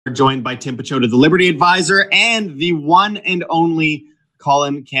Joined by Tim Picciotto, the Liberty Advisor, and the one and only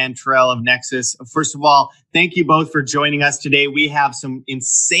Colin Cantrell of Nexus. First of all, thank you both for joining us today. We have some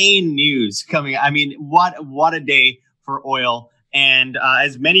insane news coming. I mean, what a day for oil. And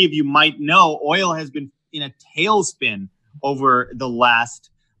as many of you might know, oil has been in a tailspin over the last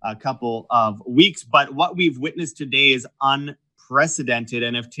couple of weeks. But what we've witnessed today is unprecedented.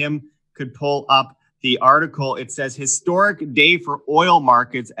 And if Tim could pull up the article, it says historic day for oil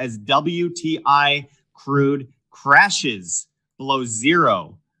markets as WTI crude crashes below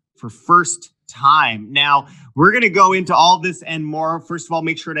zero for first time. Now, we're going to go into all this and more. First of all,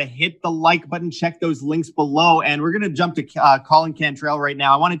 make sure to hit the like button, check those links below, and we're going to jump to Colin Cantrell right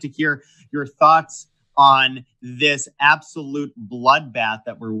now. I wanted to hear your thoughts on this absolute bloodbath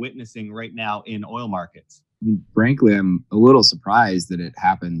that we're witnessing right now in oil markets. I mean, frankly, I'm a little surprised that it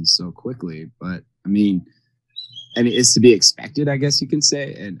happened so quickly, but I mean, it's to be expected, I guess you can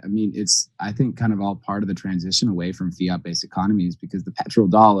say. And I mean, it's, I think, kind of all part of the transition away from fiat-based economies, because the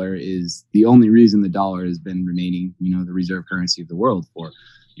petrodollar is the only reason the dollar has been remaining, the reserve currency of the world for,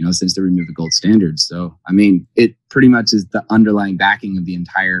 since they removed the gold standard. So, I mean, it pretty much is the underlying backing of the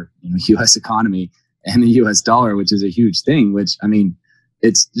entire, U.S. economy and the U.S. dollar, which is a huge thing, which, I mean,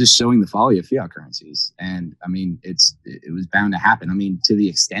 it's just showing the folly of fiat currencies. And I mean, it was bound to happen. I mean, to the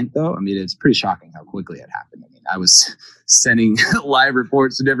extent though, I mean, it's pretty shocking how quickly it happened. I mean, I was sending live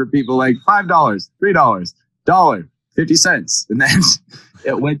reports to different people like $5, $3, $1, 50 cents. And then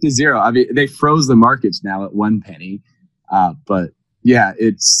it went to zero. I mean, they froze the markets now at 1 penny. But yeah,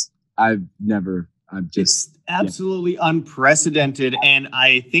 it's absolutely unprecedented. And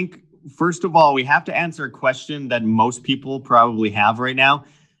I think, first of all, we have to answer a question that most people probably have right now.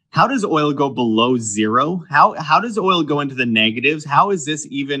 How does oil go below zero? How does oil go into the negatives? How is this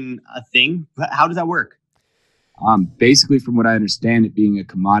even a thing? How does that work? Basically, from what I understand, it being a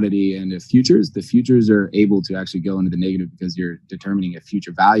commodity and the futures are able to actually go into the negative because you're determining a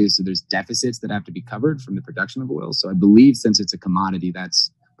future value. So there's deficits that have to be covered from the production of oil. So I believe since it's a commodity,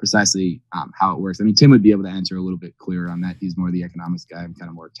 that's precisely how it works. I mean, Tim would be able to answer a little bit clearer on that. He's more the economics guy. I'm kind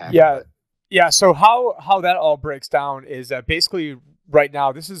of more tech. Yeah. So how that all breaks down is that basically right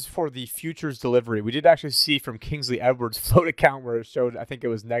now, this is for the futures delivery. We did actually see from Kingsley Edwards' float account where it showed, I think it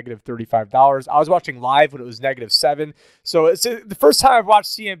was negative $35. I was watching live when it was -7. So it's the first time I've watched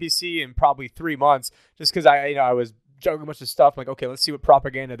CNBC in probably 3 months, just because I was juggling a bunch of stuff. I'm like, okay, let's see what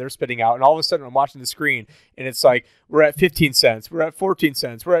propaganda they're spitting out. And all of a sudden I'm watching the screen and it's like, we're at 15 cents. We're at 14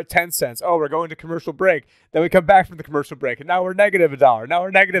 cents. We're at 10 cents. Oh, we're going to commercial break. Then we come back from the commercial break and now we're negative $1. Now we're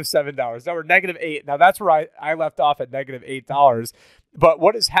negative $7. Now we're negative $8. Now that's where I left off at negative $8. But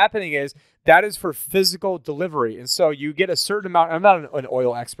what is happening is that is for physical delivery. And so you get a certain amount. I'm not an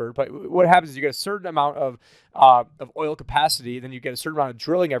oil expert, but what happens is you get a certain amount of oil capacity. Then you get a certain amount of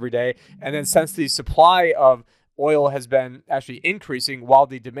drilling every day. And then since the supply of oil has been actually increasing while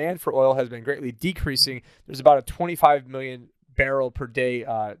the demand for oil has been greatly decreasing, there's about a 25 million barrel per day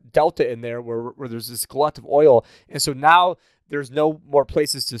delta in there where there's this glut of oil. And so now there's no more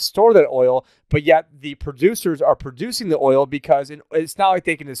places to store that oil, but yet the producers are producing the oil because it's not like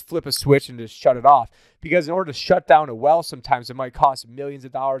they can just flip a switch and just shut it off. Because in order to shut down a well, sometimes it might cost millions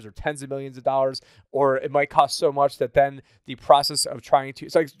of dollars or tens of millions of dollars, or it might cost so much that then the process of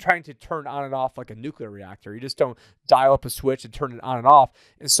it's like trying to turn on and off like a nuclear reactor. You just don't dial up a switch and turn it on and off.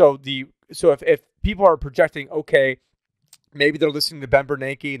 And so if people are projecting, okay, maybe they're listening to Ben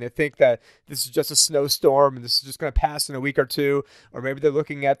Bernanke and they think that this is just a snowstorm and this is just going to pass in a week or two. Or maybe they're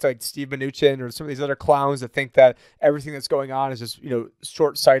looking at like Steve Mnuchin or some of these other clowns that think that everything that's going on is just,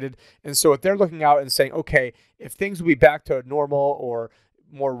 short-sighted. And so if they're looking out and saying, okay, if things will be back to normal or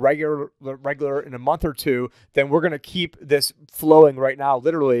more regular in a month or two, then we're going to keep this flowing right now,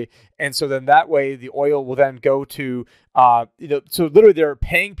 literally. And so then that way the oil will then go to, so literally they're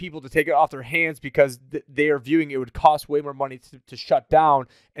paying people to take it off their hands because they are viewing it would cost way more money to shut down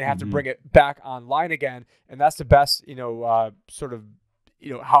and have to bring it back online again. And that's the best, sort of,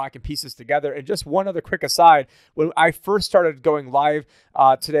 how I can piece this together. And just one other quick aside, when I first started going live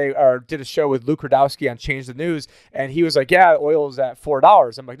today, or did a show with Luke Radowski on Change the News, and he was like, yeah, oil is at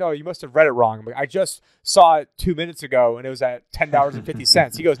 $4. I'm like, no, you must have read it wrong. I'm like, I just saw it 2 minutes ago and it was at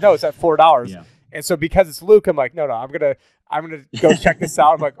 $10.50. He goes, no, it's at $4. Yeah. And so because it's Luke, I'm like, no, I'm gonna go check this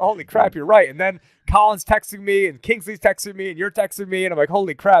out. I'm like, holy crap, you're right. And then Colin's texting me and Kingsley's texting me and you're texting me, and I'm like,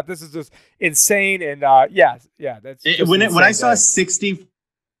 holy crap, this is just insane. And that's when I saw 60.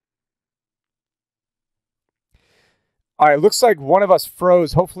 All right, looks like one of us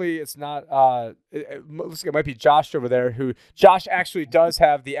froze. Hopefully it's not, it looks like it might be Josh over there, Josh actually does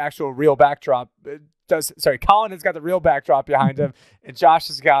have the actual real backdrop. Colin has got the real backdrop behind him, and Josh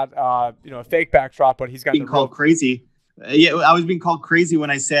has got a fake backdrop, but he's got being called crazy. Yeah, I was being called crazy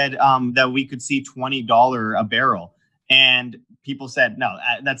when I said that we could see $20 a barrel, and people said no,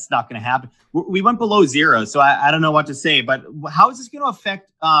 that's not going to happen. We went below zero, so I don't know what to say. But how is this going to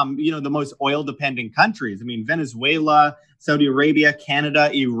affect the most oil dependent countries? I mean, Venezuela, Saudi Arabia,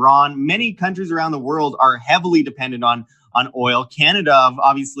 Canada, Iran, many countries around the world are heavily dependent on oil. Canada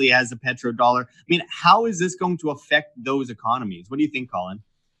obviously has a petrodollar. I mean, how is this going to affect those economies? What do you think, Colin?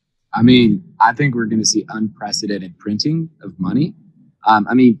 I mean, I think we're going to see unprecedented printing of money.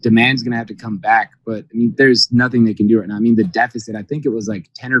 I mean, demand's going to have to come back, but I mean, there's nothing they can do right now. I mean, the deficit, I think it was like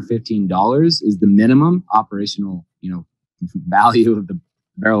 $10 or $15 is the minimum operational, value of the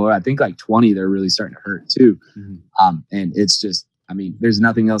barrel oil. I think like 20, they're really starting to hurt too. Mm-hmm. And it's just, I mean, there's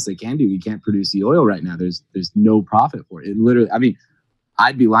nothing else they can do. You can't produce the oil right now. There's no profit for it. It literally, I mean,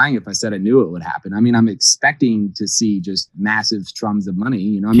 I'd be lying if I said I knew it would happen. I mean, I'm expecting to see just massive strums of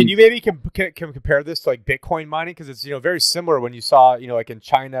money. Can you maybe compare this to like Bitcoin mining? Because it's very similar when you saw like in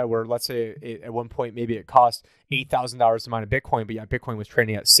China where let's say at one point maybe it cost $8,000 to mine a Bitcoin, but yeah, Bitcoin was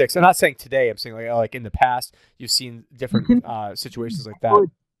trading at $6,000. I'm not saying today. I'm saying like in the past you've seen different situations like that.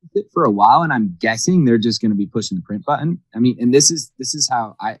 For a while, and I'm guessing they're just going to be pushing the print button. I mean, and this is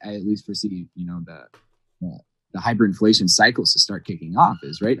how I at least foresee the hyperinflation cycles to start kicking off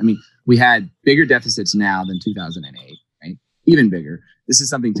is, right? I mean, we had bigger deficits now than 2008, right? Even bigger. This is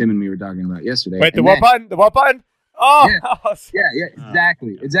something Tim and me were talking about yesterday. Wait, the what button? The what button? Oh, yeah,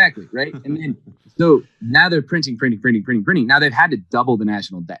 exactly, right? And then, so now they're printing. Now they've had to double the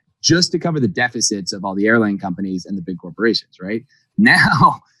national debt just to cover the deficits of all the airline companies and the big corporations, right?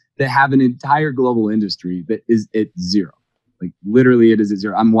 Now they have an entire global industry that is at zero. Like literally it is at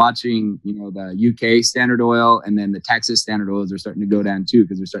zero. I'm watching, the UK Standard Oil and then the Texas Standard Oils are starting to go down too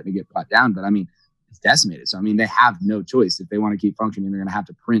because they're starting to get brought down. But I mean, it's decimated. So I mean, they have no choice. If they want to keep functioning, they're going to have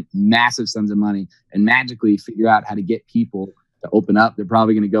to print massive sums of money and magically figure out how to get people to open up. They're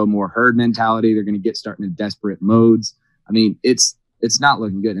probably going to go more herd mentality. They're going to get starting in desperate modes. I mean, it's not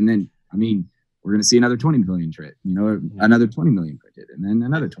looking good. And then, I mean, we're going to see another 20 million another 20 million printed, and then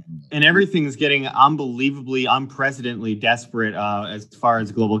another 20 million. And everything's getting unbelievably, unprecedentedly desperate as far as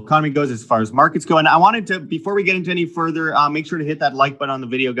the global economy goes, as far as markets go. And I wanted to, before we get into any further, make sure to hit that like button on the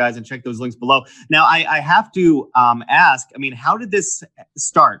video, guys, and check those links below. Now, I have to ask, I mean, how did this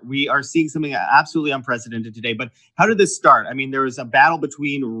start? We are seeing something absolutely unprecedented today, but how did this start? I mean, there was a battle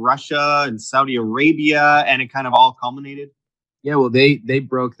between Russia and Saudi Arabia, and it kind of all culminated. Yeah, well, they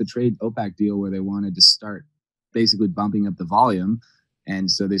broke the trade OPEC deal where they wanted to start basically bumping up the volume.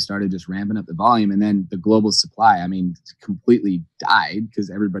 And so they started just ramping up the volume. And then the global supply, I mean, completely died because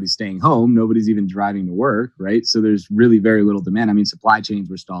everybody's staying home. Nobody's even driving to work, right? So there's really very little demand. I mean, supply chains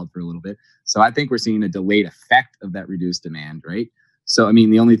were stalled for a little bit. So I think we're seeing a delayed effect of that reduced demand, right? So, I mean,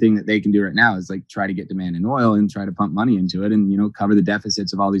 the only thing that they can do right now is like try to get demand in oil and try to pump money into it and, cover the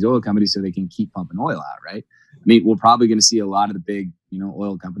deficits of all these oil companies so they can keep pumping oil out, right? I mean, we're probably going to see a lot of the big,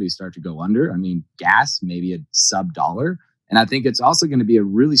 oil companies start to go under. I mean, gas, maybe a sub-dollar. And I think it's also going to be a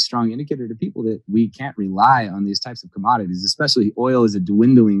really strong indicator to people that we can't rely on these types of commodities, especially oil is a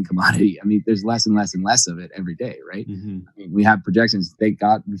dwindling commodity. I mean, there's less and less and less of it every day, right? Mm-hmm. I mean, we have projections. We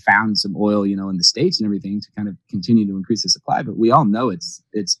found some oil, in the States and everything to kind of continue to increase the supply, but we all know it's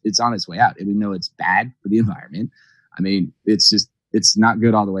on its way out. And we know it's bad for the environment. I mean, it's not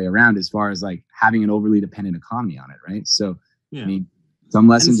good all the way around as far as like having an overly dependent economy on it, right? So, yeah. I mean, some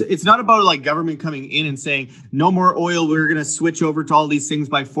lessons. It's not about like government coming in and saying no more oil. We're going to switch over to all these things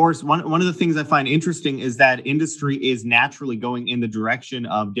by force. One of the things I find interesting is that industry is naturally going in the direction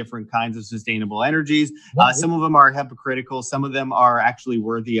of different kinds of sustainable energies. Some of them are hypocritical. Some of them are actually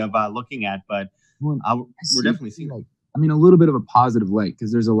worthy of looking at. But we're definitely seeing a little bit of a positive light because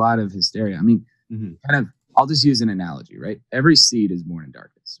there's a lot of hysteria. I mean, kind of. I'll just use an analogy, right? Every seed is born in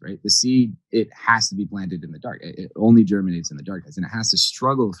darkness, right? The seed, it has to be planted in the dark. It only germinates in the darkness, and it has to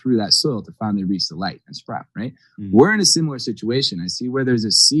struggle through that soil to finally reach the light and sprout, right? Mm-hmm. We're in a similar situation. I see where there's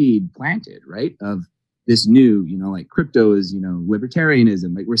a seed planted, right? Of this new, like crypto is,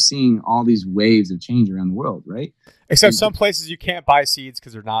 libertarianism. Like we're seeing all these waves of change around the world, right? Except some places you can't buy seeds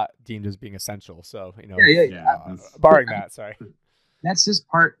because they're not deemed as being essential. So, barring that, sorry. That's just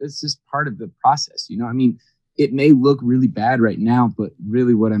part of the process. I mean, it may look really bad right now, but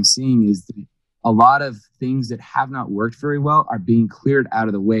really what I'm seeing is that a lot of things that have not worked very well are being cleared out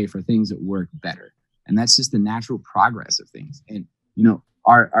of the way for things that work better. And that's just the natural progress of things. And,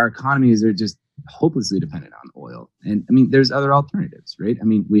 our economies are just hopelessly dependent on oil. And I mean, there's other alternatives, right? I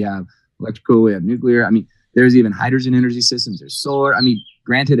mean, we have electrical, we have nuclear. I mean, there's even hydrogen energy systems, there's solar. I mean,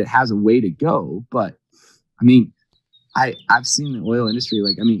 granted, it has a way to go, but I mean, I've seen the oil industry.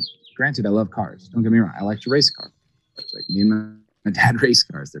 Like, I mean, granted, I love cars. Don't get me wrong. I like to race cars. Like me and my dad race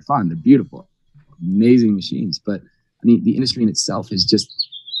cars. They're fun. They're beautiful, amazing machines. But I mean, the industry in itself has just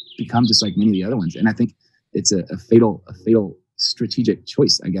become just like many of the other ones. And I think it's a fatal strategic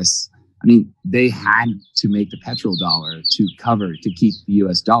choice, I guess. I mean, they had to make the petrol dollar to keep the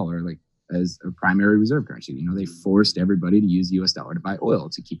US dollar like as a primary reserve currency. You know, they forced everybody to use US dollar to buy oil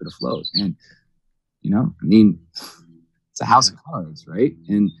to keep it afloat. And, you know, I mean, it's a house of cards, right?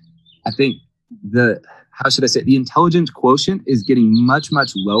 And I think the intelligence quotient is getting much,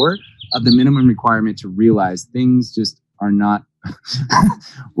 much lower of the minimum requirement to realize things just are not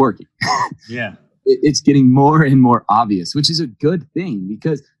working. Yeah. It's getting more and more obvious, which is a good thing,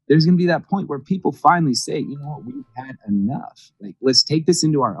 because there's going to be that point where people finally say, you know what, we've had enough. Like, let's take this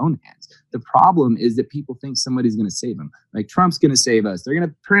into our own hands. The problem is that people think somebody's going to save them. Like, Trump's going to save us. They're going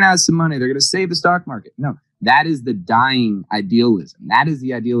to print out some money. They're going to save the stock market. No, that is the dying idealism. That is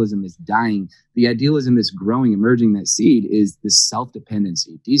the idealism that's dying. The idealism that's growing, emerging that seed is the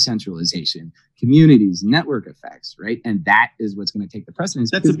self-dependency, decentralization, communities, network effects, right? And that is what's going to take the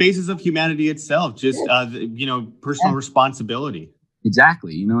precedence. That's the basis of humanity itself, just, personal responsibility.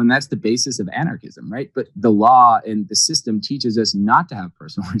 Exactly. You know, and that's the basis of anarchism, right? But the law and the system teaches us not to have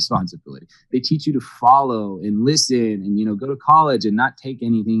personal responsibility. They teach you to follow and listen and, you know, go to college and not take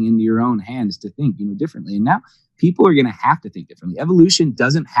anything into your own hands to think, you know, differently. And now people are going to have to think differently. Evolution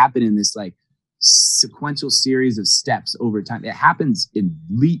doesn't happen in this like sequential series of steps over time. It happens in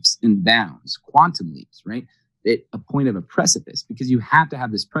leaps and bounds, quantum leaps, right? At a point of a precipice, because you have to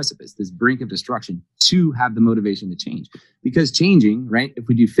have this precipice, this brink of destruction, to have the motivation to change. Because changing, right? If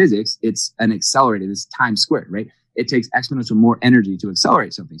we do physics, it's an accelerated, it's time squared, right? It takes exponential more energy to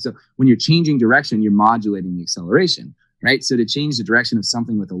accelerate something. So when you're changing direction, you're modulating the acceleration, right? So to change the direction of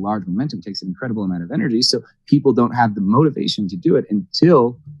something with a large momentum takes an incredible amount of energy. So people don't have the motivation to do it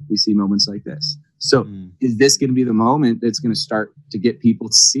until we see moments like this. So is this going to be the moment that's going to start to get people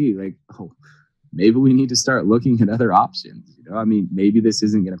to see, like, oh, maybe we need to start looking at other options. You know, I mean, maybe this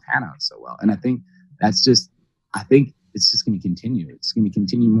isn't going to pan out so well. And I think it's just going to continue. It's going to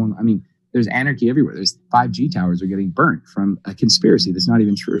continue more. I mean, there's anarchy everywhere. There's 5G towers are getting burnt from a conspiracy that's not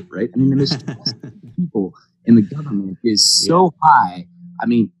even true, right? I mean, the mistrust of people in the government is so high. I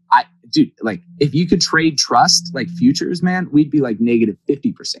mean, like, if you could trade trust like futures, man, we'd be like negative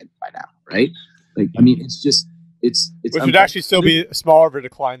 50% by now, right? Like, I mean, it's just, it's which would actually still be smaller of a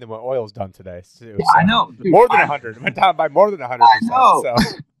decline than what oil's done today. Too, yeah, so. I know. Dude, more than 100. It went down by more than 100%. I know.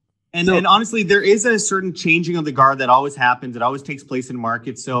 So. And honestly, there is a certain changing of the guard that always happens. It always takes place in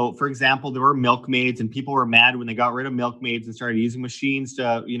markets. So, for example, there were milkmaids, and people were mad when they got rid of milkmaids and started using machines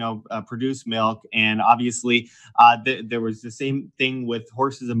to, produce milk. And obviously, there was the same thing with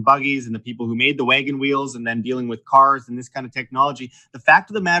horses and buggies and the people who made the wagon wheels, and then dealing with cars and this kind of technology. The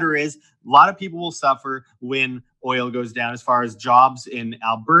fact of the matter is, a lot of people will suffer when oil goes down, as far as jobs in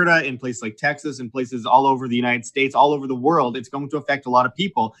Alberta, in places like Texas, in places all over the United States, all over the world. It's going to affect a lot of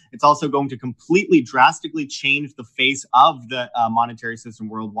people. It's also going to completely drastically change the face of the monetary system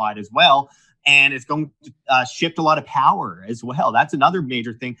worldwide as well. And it's going to shift a lot of power as well. That's another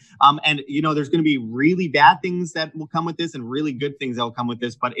major thing. And, there's going to be really bad things that will come with this and really good things that will come with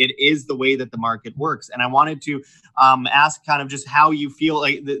this. But it is the way that the market works. And I wanted to ask kind of just how you feel.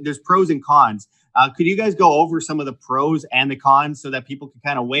 Like there's pros and cons. Could you guys go over some of the pros and the cons so that people can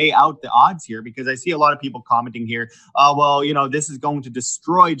kind of weigh out the odds here? Because I see a lot of people commenting here, this is going to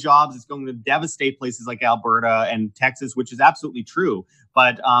destroy jobs. It's going to devastate places like Alberta and Texas, which is absolutely true.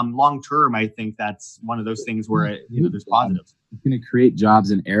 But long term, I think that's one of those things where, there's positives. It's going to create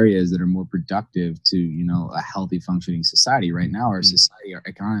jobs in areas that are more productive to, a healthy functioning society. Right now, our society, our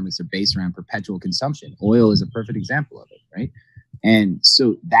economics are based around perpetual consumption. Oil is a perfect example of it, right? And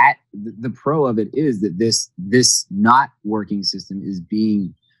so that the pro of it is that this not working system is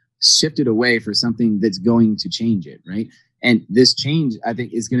being shifted away for something that's going to change it, right? And this change, I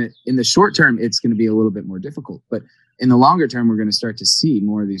think, is going to, in the short term, it's going to be a little bit more difficult. But in the longer term, we're going to start to see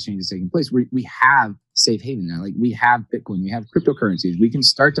more of these changes taking place. We have safe haven now. Like, we have Bitcoin, we have cryptocurrencies. We can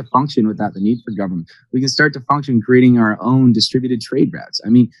start to function without the need for government. We can start to function creating our own distributed trade routes. I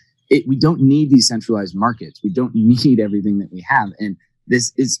mean, we don't need these centralized markets. We don't need everything that we have. And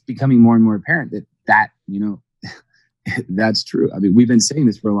this is becoming more and more apparent that that's true. I mean, we've been saying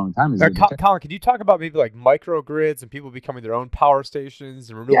this for a long time. Colin, can you talk about maybe like microgrids and people becoming their own power stations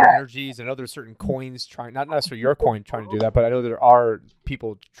and renewable energies and other certain coins trying, not necessarily your coin trying to do that, but I know there are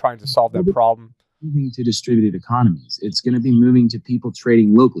people trying to solve that problem. Moving to distributed economies. It's going to be moving to people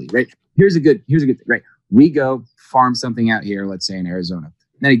trading locally, right? Here's a good thing, right? We go farm something out here, let's say in Arizona.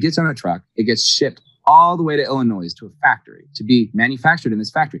 Then it gets on a truck, it gets shipped all the way to Illinois to a factory to be manufactured in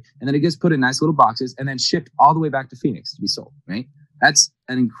this factory. And then it gets put in nice little boxes and then shipped all the way back to Phoenix to be sold, right? That's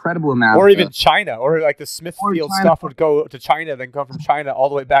an incredible amount. Or even China, or like the Smithfield stuff would go to China, then come from China all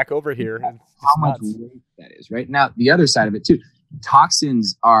the way back over here. How much weight that is, right? Now, the other side of it too,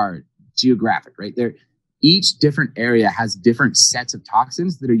 toxins are geographic, right? Each different area has different sets of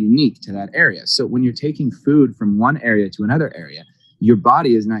toxins that are unique to that area. So when you're taking food from one area to another area, your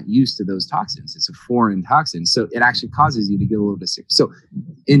body is not used to those toxins. It's a foreign toxin. So it actually causes you to get a little bit sick. So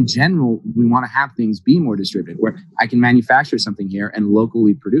in general, we want to have things be more distributed where I can manufacture something here and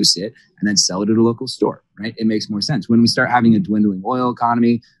locally produce it and then sell it at a local store, right? It makes more sense. When we start having a dwindling oil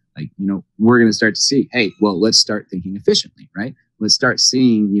economy, like, we're going to start to see, hey, well, let's start thinking efficiently, right? Let's start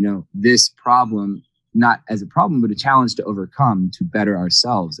seeing, this problem not as a problem, but a challenge to overcome to better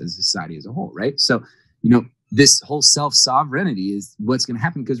ourselves as a society as a whole, right? So, this whole self-sovereignty is what's going to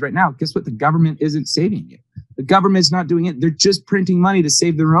happen because right now, guess what? The government isn't saving you. The government's not doing it. They're just printing money to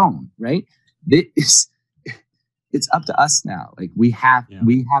save their own, right? It's up to us now. Like we have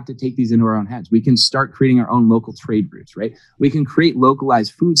to take these into our own hands. We can start creating our own local trade routes, right? We can create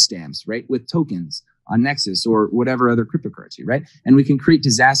localized food stamps, right? With tokens on Nexus or whatever other cryptocurrency, right? And we can create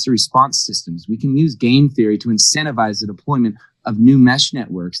disaster response systems. We can use game theory to incentivize the deployment of new mesh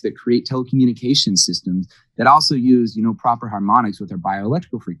networks that create telecommunication systems that also use, proper harmonics with our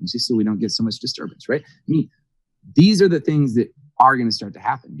bioelectrical frequencies so we don't get so much disturbance, right? I mean, these are the things that are going to start to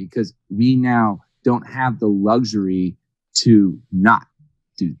happen because we now don't have the luxury to not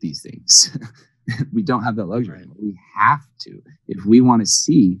do these things. We don't have that luxury. Right. We have to. If we want to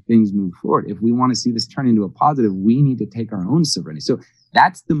see things move forward, if we want to see this turn into a positive, we need to take our own sovereignty. So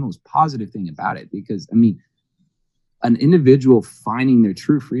that's the most positive thing about it because, an individual finding their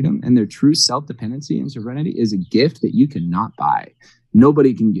true freedom and their true self-dependency and sovereignty is a gift that you cannot buy.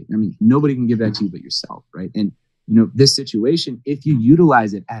 Nobody can give that to you but yourself, right? And this situation, if you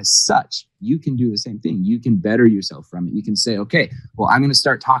utilize it as such, you can do the same thing. You can better yourself from it. You can say, okay, well, I'm going to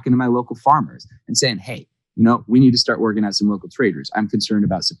start talking to my local farmers and saying, hey, we need to start working out some local traders. I'm concerned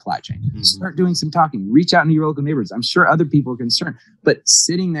about supply chain. Mm-hmm. Start doing some talking. Reach out into your local neighborhoods. I'm sure other people are concerned, but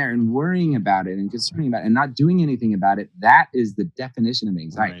sitting there and worrying about it and concerning about it and not doing anything about it, that is the definition of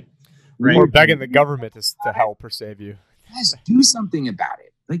anxiety. Right. Or begging the government to help or save you. Yes, do something about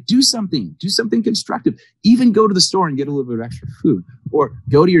it. Like do something constructive. Even go to the store and get a little bit of extra food, or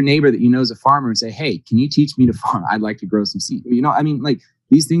go to your neighbor that is a farmer and say, hey, can you teach me to farm? I'd like to grow some seed.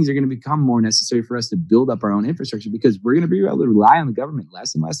 These things are going to become more necessary for us to build up our own infrastructure because we're going to be able to rely on the government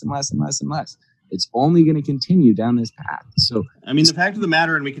less and less and less and less and less. It's only going to continue down this path. So, the fact of the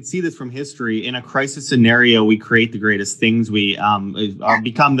matter, and we can see this from history, in a crisis scenario, we create the greatest things. We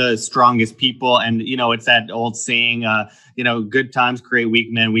become the strongest people. And, it's that old saying, good times create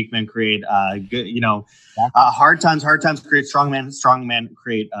weak men create hard times create strong men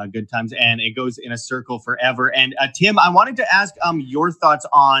create good times. And it goes in a circle forever. And Tim, I wanted to ask your thoughts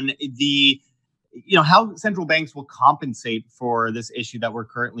on how central banks will compensate for this issue that we're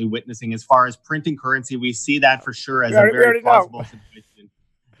currently witnessing as far as printing currency. We see that for sure as a very plausible situation.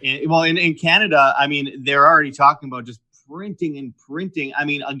 In Canada, they're already talking about just printing and printing.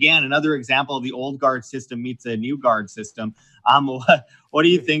 Again, another example of the old guard system meets a new guard system. What do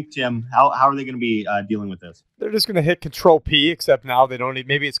you think, Tim? How are they going to be dealing with this? They're just going to hit Control P, except now they don't need,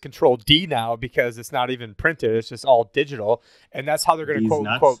 maybe it's Control D now because it's not even printed. It's just all digital. And that's how they're going to quote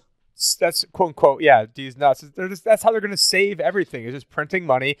unquote. That's quote unquote, these nuts. That's how they're going to save everything. It's just printing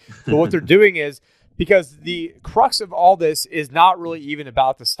money. But what they're doing is, because the crux of all this is not really even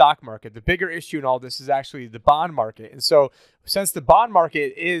about the stock market. The bigger issue in all this is actually the bond market. And so since the bond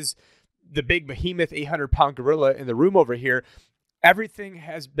market is the big behemoth 800-pound gorilla in the room over here, everything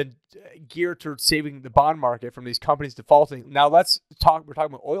has been geared towards saving the bond market from these companies defaulting. Now we're talking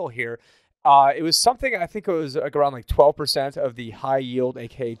about oil here. It was something, I think it was like around 12% of the high yield,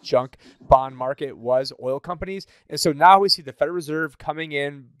 aka junk bond market was oil companies. And so now we see the Federal Reserve coming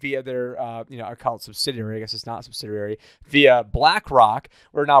in via their, I call it subsidiary. I guess it's not subsidiary, via BlackRock,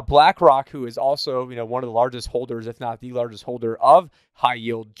 where now BlackRock, who is also, one of the largest holders, if not the largest holder of high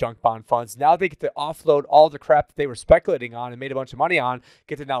yield junk bond funds. Now they get to offload all the crap that they were speculating on and made a bunch of money on,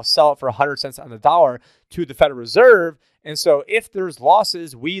 get to now sell it for 100 cents on the dollar to the Federal Reserve. And so if there's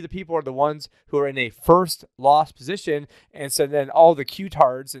losses, we, the people, are the ones who are in a first loss position. And so then all the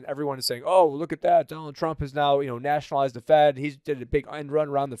Q-tards and everyone is saying, oh, look at that. Donald Trump has now, nationalized the Fed. He did a big end run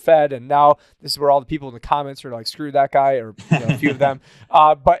around the Fed. And now this is where all the people in the comments are like, screw that guy, or a few of them.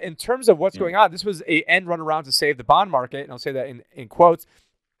 But in terms of what's going on, this was a end run around to save the bond market. And I'll say that in quotes.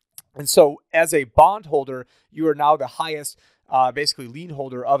 And so as a bondholder, you are now the highest basically lien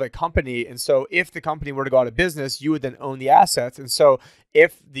holder of a company. And so if the company were to go out of business, you would then own the assets. And so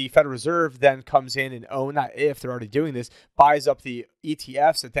if the Federal Reserve then comes in and not if they're already doing this, buys up the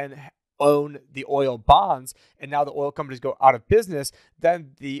ETFs that then own the oil bonds, and now the oil companies go out of business,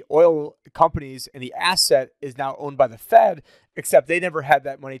 then the oil companies and the asset is now owned by the Fed, except they never had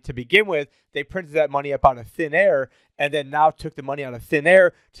that money to begin with. They printed that money up out of thin air and then now took the money out of thin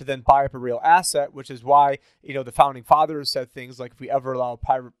air to then buy up a real asset, which is why, the founding fathers said things like, if we ever allow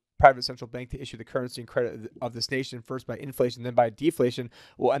private central bank to issue the currency and credit of this nation, first by inflation, then by deflation,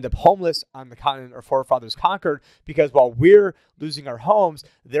 we'll end up homeless on the continent our forefathers conquered, because while we're losing our homes,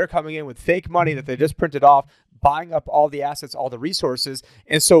 they're coming in with fake money that they just printed off, buying up all the assets, all the resources.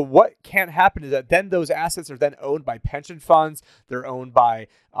 And so what can happen is that then those assets are then owned by pension funds. They're owned by,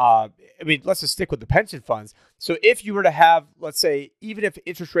 let's just stick with the pension funds. So if you were to have, let's say, even if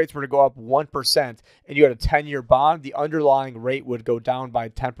interest rates were to go up 1% and you had a 10-year bond, the underlying rate would go down by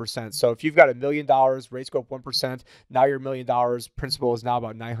 10%. So if you've got $1 million, rates go up 1%, now your $1 million principal is now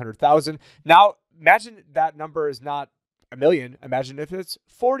about $900,000. Now imagine that number is not a million. Imagine if it's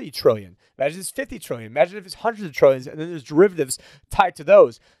 40 trillion. Imagine if it's 50 trillion. Imagine if it's hundreds of trillions, and then there's derivatives tied to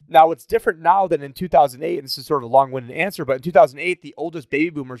those. Now, what's different now than in 2008, and this is sort of a long-winded answer, but in 2008, the oldest baby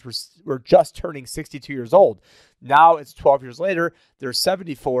boomers were just turning 62 years old. Now it's 12 years later, they're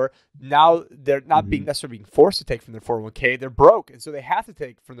 74. Now they're not necessarily being forced to take from their 401k. They're broke. And so they have to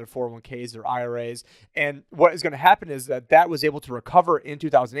take from their 401ks, their IRAs. And what is going to happen is that was able to recover in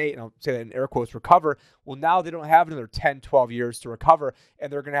 2008. And I'll say that in air quotes, recover. Well, now they don't have another 10, 12 years to recover,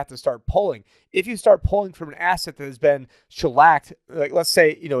 and they're going to have to start pulling. If you start pulling from an asset that has been shellacked, like let's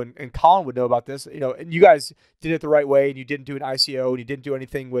say, and Colin would know about this, and you guys did it the right way, and you didn't do an ICO, and you didn't do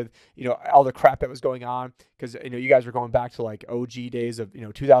anything with, all the crap that was going on, because, you guys are going back to like OG days of,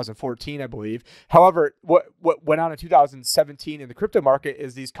 2014, I believe. However, what went on in 2017 in the crypto market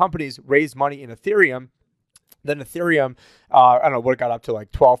is these companies raised money in Ethereum. Then Ethereum, I don't know what it got up to,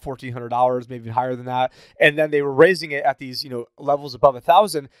 like $1,200, $1,400, maybe higher than that. And then they were raising it at these, levels above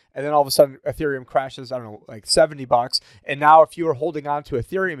 1,000. And then all of a sudden Ethereum crashes, I don't know, like $70. And now if you are holding on to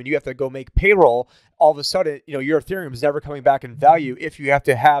Ethereum and you have to go make payroll, all of a sudden, your Ethereum is never coming back in value if you have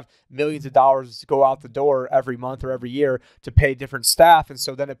to have millions of dollars go out the door every month or every year to pay different staff. And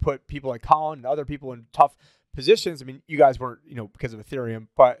so then it put people like Colin and other people in tough positions. I mean, you guys weren't, because of Ethereum,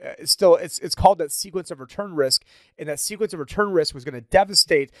 but it's still, it's called that sequence of return risk. And that sequence of return risk was going to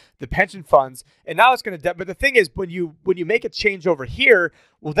devastate the pension funds. And now it's going to, but the thing is, when you make a change over here,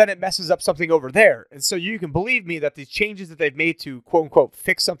 well, then it messes up something over there. And so you can believe me that these changes that they've made to quote unquote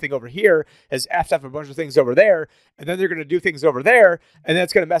fix something over here has effed up a bunch of things over there. And then they're going to do things over there. And then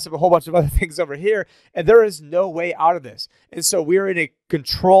it's going to mess up a whole bunch of other things over here. And there is no way out of this. And so we're in a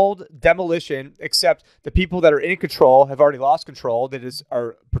controlled demolition, except the people that are in control have already lost control. They just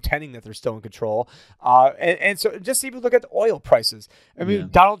are pretending that they're still in control. And so just even look at the oil prices. I mean,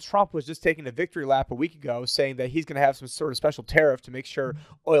 Donald Trump was just taking a victory lap a week ago saying that he's going to have some sort of special tariff to make sure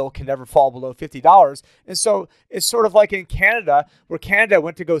oil can never fall below $50. And so it's sort of like in Canada, where Canada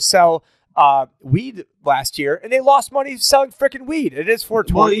went to go sell weed last year, and they lost money selling freaking weed. It is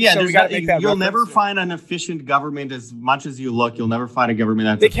 420. Well, yeah, so we got to make that you'll reference. never find an efficient government. As much as you look, you'll never find a government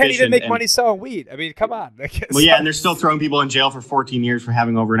that's they can't efficient even make money selling weed. I mean, come on. Well, yeah, and they're still throwing people in jail for 14 years for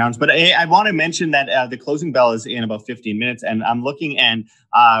having overannounced. But I want to mention that the closing bell is in about 15 minutes, and I'm looking, and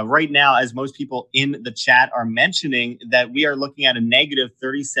right now, as most people in the chat are mentioning, that we are looking at a negative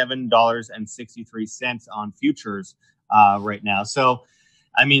 $37.63 on futures right now. So,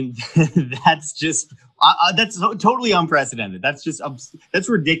 I mean, that's just that's totally unprecedented. That's just that's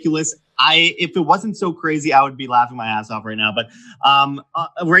ridiculous. If it wasn't so crazy, I would be laughing my ass off right now. But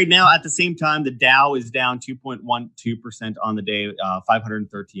right now, at the same time, the Dow is down 2.12% on the day,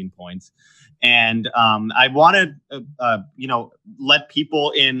 513 points. And I want to, let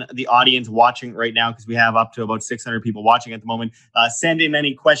people in the audience watching right now, because we have up to about 600 people watching at the moment, send in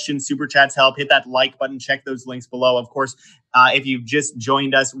any questions, super chats help, hit that like button, check those links below. Of course, if you've just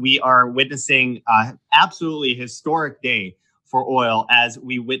joined us, we are witnessing absolutely historic day for oil as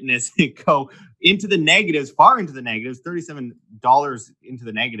we witness it go into the negatives, far into the negatives. $37 into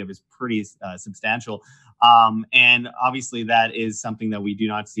the negative is pretty substantial. And obviously that is something that we do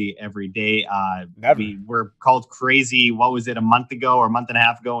not see every day. We were called crazy. What was it, a month ago or a month and a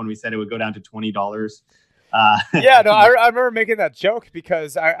half ago, when we said it would go down to $20? I remember making that joke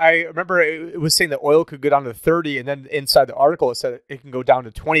because I remember it was saying that oil could go down to 30, and then inside the article it said it can go down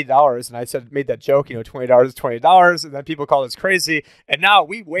to $20, and I made that joke, $20 is $20, and then people call us crazy, and now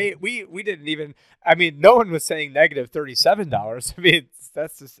we didn't even, I mean, no one was saying negative $37. I mean,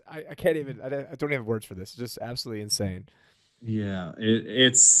 that's just, I can't even, I don't have words for this. It's just absolutely insane. Yeah,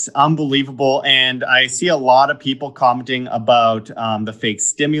 it's unbelievable. And I see a lot of people commenting about the fake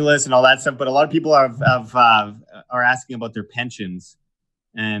stimulus and all that stuff, but a lot of people are asking about their pensions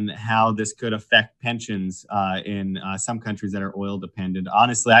and how this could affect pensions in some countries that are oil dependent.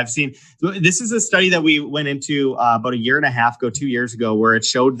 Honestly, I've seen this is a study that we went into about a year and a half ago, 2 years ago, where it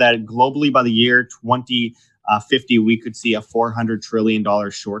showed that globally by the year 2050, we could see a $400 trillion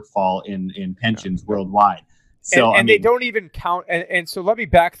shortfall in pensions worldwide. So, And they don't even count. And so let me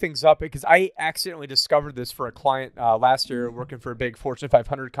back things up because I accidentally discovered this for a client last year working for a big Fortune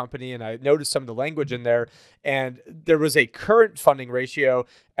 500 company. And I noticed some of the language in there. And there was a current funding ratio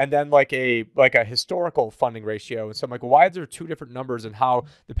and then like a historical funding ratio. And so I'm like, well, why are there two different numbers and how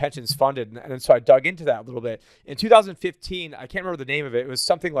the pension's funded? And so I dug into that a little bit. In 2015, I can't remember the name of it. It was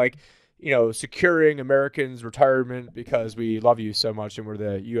something like, securing Americans' retirement because we love you so much and we're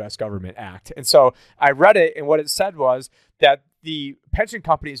the U.S. government act. And so I read it, and what it said was that the pension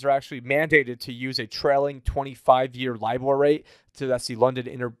companies are actually mandated to use a trailing 25-year LIBOR rate. So that's the London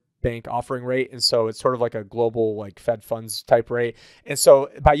Interbank Offering Rate. And so it's sort of like a global like Fed funds type rate. And so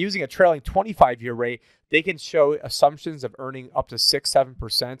by using a trailing 25-year rate, they can show assumptions of earning up to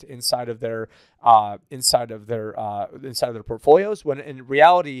 6-7% inside of their portfolios. When in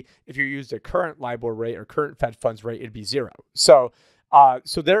reality, if you used a current LIBOR rate or current Fed funds rate, it'd be zero. So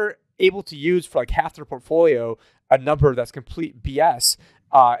they're able to use for like half their portfolio a number that's complete BS.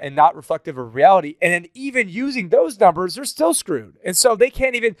 And not reflective of reality. And then even using those numbers, they're still screwed. And so they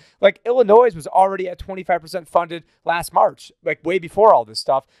can't even, like Illinois was already at 25% funded last March, like way before all this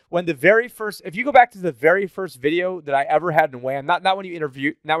stuff. When the very first, if you go back to the very first video that I ever had in WAM, not when you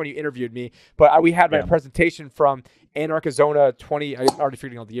interviewed me, but we had my presentation from Anarchizona 20, I'm already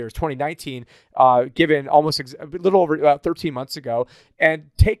figuring out the years, 2019, given almost a little over about 13 months ago, and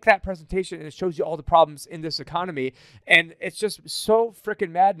take that presentation and it shows you all the problems in this economy. And it's just so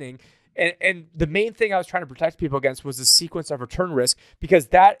freaking maddening. And the main thing I was trying to protect people against was the sequence of return risk, because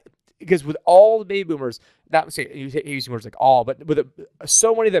with all the baby boomers, not saying using words like all, but with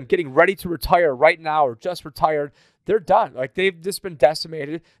so many of them getting ready to retire right now or just retired, they're done. Like they've just been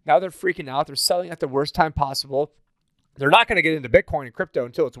decimated. Now they're freaking out. They're selling at the worst time possible. They're not going to get into Bitcoin and crypto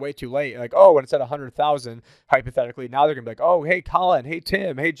until it's way too late. Like, when it's at 100,000, hypothetically, now they're going to be like, oh, hey, Colin, hey,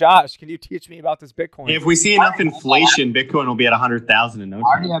 Tim, hey, Josh, can you teach me about this Bitcoin? If we see enough inflation, Bitcoin will be at 100,000 in no time. I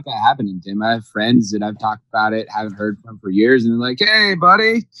already have that happening, Tim. I have friends that I've talked about it, haven't heard from for years, and they're like, hey,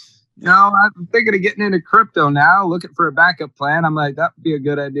 buddy, I'm thinking of getting into crypto now, looking for a backup plan. I'm like, that would be a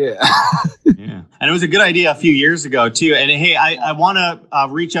good idea. Yeah. And it was a good idea a few years ago, too. And hey, I want to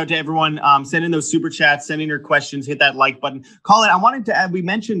reach out to everyone. Send in those super chats, send in your questions, hit that like button. Colin, I wanted to add, we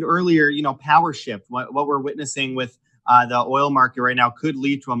mentioned earlier, power shift. What we're witnessing with the oil market right now could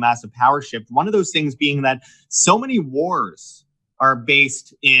lead to a massive power shift. One of those things being that so many wars are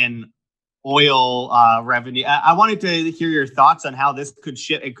based in oil revenue. I wanted to hear your thoughts on how this could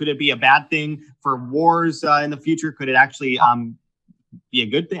shift. Could it be a bad thing for wars in the future? Could it actually be a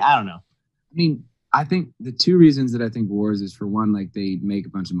good thing? I don't know. I mean, I think the two reasons that I think wars is, for one, like they make a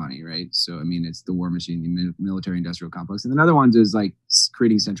bunch of money, right? So, I mean, it's the war machine, the military industrial complex. And another one is like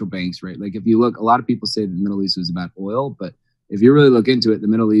creating central banks, right? Like if you look, a lot of people say the Middle East was about oil, but if you really look into it, the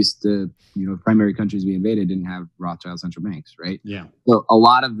Middle East, primary countries we invaded didn't have Rothschild central banks, right? Yeah. So a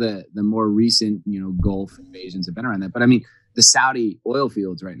lot of the more recent, Gulf invasions have been around that. But I mean, the Saudi oil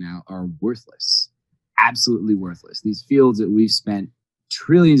fields right now are worthless, absolutely worthless. These fields that we've spent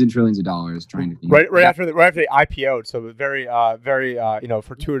trillions and trillions of dollars trying to right after they IPO'd, so very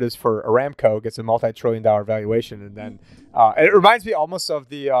fortuitous for Aramco, gets a multi-trillion-dollar valuation, and then it reminds me almost of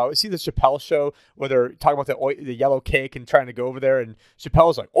the see the Chappelle show where they're talking about the yellow cake and trying to go over there, and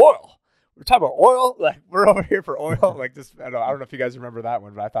Chappelle's like, oil. We're talking about oil, like we're over here for oil, like this. I don't know if you guys remember that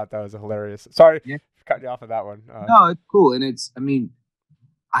one, but I thought that was a hilarious. Sorry, for cutting you off of that one. No, it's cool, and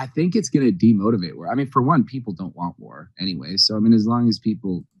I think it's going to demotivate war. I mean, for one, people don't want war anyway. So, I mean, as long as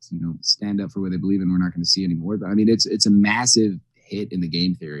people, stand up for what they believe in, we're not going to see any more. But I mean, it's a massive hit in the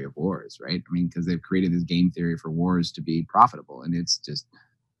game theory of wars, right? I mean, because they've created this game theory for wars to be profitable, and it's just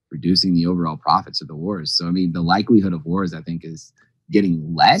reducing the overall profits of the wars. So, I mean, the likelihood of wars, I think, is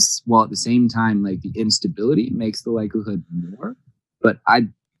getting less, while at the same time, like the instability makes the likelihood more. But I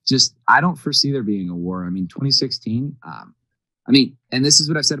don't foresee there being a war. I mean, 2016, and this is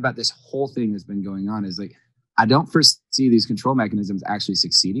what I've said about this whole thing that's been going on, is like, I don't foresee these control mechanisms actually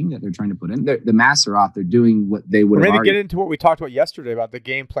succeeding that they're trying to put in. The masks are off. They're doing what they would have maybe get into what we talked about yesterday about the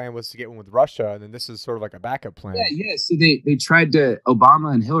game plan was to get one with Russia, and then this is sort of like a backup plan. Yeah. So they tried to,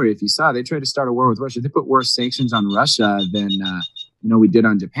 Obama and Hillary, if you saw, they tried to start a war with Russia. They put worse sanctions on Russia than we did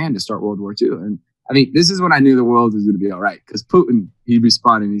on Japan to start World War II. And I mean, this is when I knew the world was going to be all right. Because Putin, he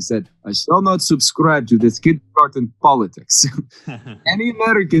responded and he said, I shall not subscribe to this kindergarten politics. Any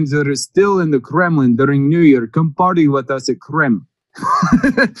Americans that are still in the Kremlin during New Year, come party with us at Kremlin.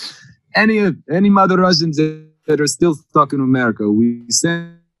 Any mother Russians that are still stuck in America, we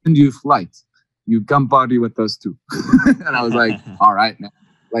send you flights. You come party with us too. And I was like, all right, man.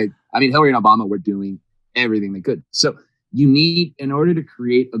 Like, I mean, Hillary and Obama were doing everything they could. So you need, in order to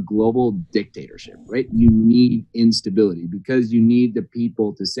create a global dictatorship, right? You need instability because you need the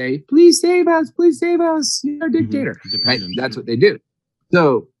people to say, please save us, you're a dictator, right? That's what they do.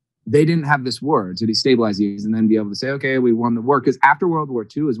 So they didn't have this war to destabilize these and then be able to say, okay, we won the war. Because after World War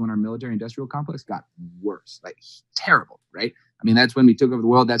II is when our military industrial complex got worse, like terrible, right? I mean, that's when we took over the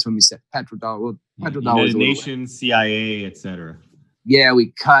world. That's when we set petrodollar. Well, petrodollar United Nations, CIA, etc. Yeah,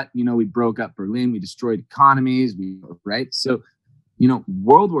 we cut, we broke up Berlin, we destroyed economies, right? So,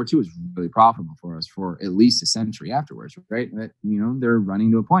 World War II was really profitable for us for at least a century afterwards, right? But, they're running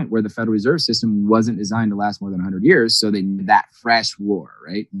to a point where the Federal Reserve System wasn't designed to last more than 100 years. So they need that fresh war,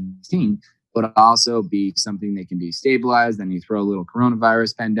 right? But also be something that can destabilize. Then you throw a little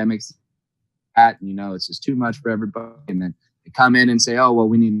coronavirus pandemics at, it's just too much for everybody. And then they come in and say, oh, well,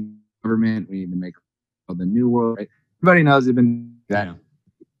 we need government. We need to make the new world, right? Everybody knows they've been that. Yeah.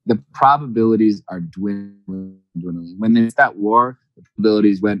 The probabilities are dwindling. When there's that war, the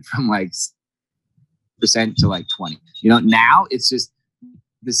probabilities went from like % to like 20. Now it's just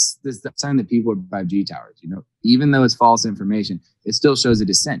this sign that people are 5G towers. Even though it's false information, it still shows a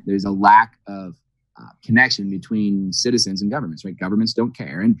descent. There's a lack of connection between citizens and governments, right? Governments don't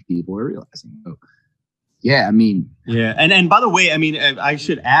care, and people are realizing. So, yeah, I mean. Yeah. And by the way, I mean, I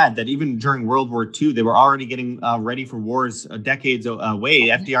should add that even during World War II, they were already getting ready for wars decades away.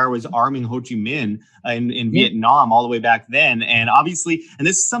 FDR was arming Ho Chi Minh in Vietnam all the way back then. And obviously, and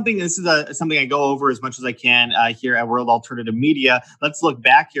this is something I go over as much as I can here at World Alternative Media. Let's look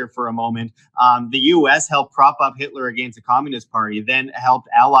back here for a moment. The U.S. helped prop up Hitler against the Communist Party, then helped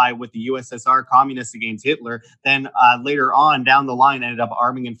ally with the USSR communists against Hitler. Then later on down the line, ended up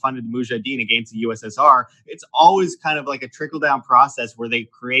arming and funded the Mujahideen against the USSR. It's always kind of like a trickle-down process where they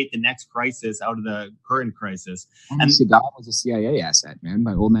create the next crisis out of the current crisis. And Saddam was a CIA asset, man,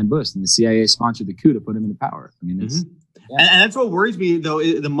 by old man Bush, and the CIA sponsored the coup to put him into power. I mean, it's And that's what worries me, though,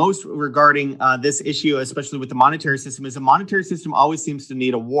 the most regarding this issue, especially with the monetary system, is the monetary system always seems to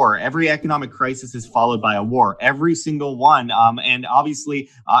need a war. Every economic crisis is followed by a war, every single one. And obviously,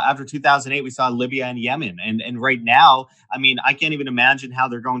 after 2008, we saw Libya and Yemen. And right now, I mean, I can't even imagine how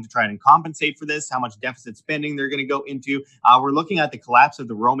they're going to try and compensate for this, how much deficit spending they're going to go into. We're looking at the collapse of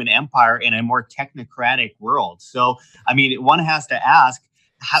the Roman Empire in a more technocratic world. So, I mean, one has to ask,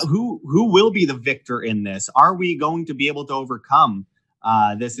 who will be the victor in this? Are we going to be able to overcome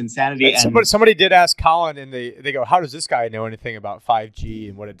this insanity? And somebody did ask Colin, and they go, "How does this guy know anything about 5G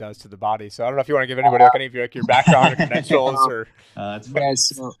and what it does to the body?" So I don't know if you want to give anybody any of your background or credentials or.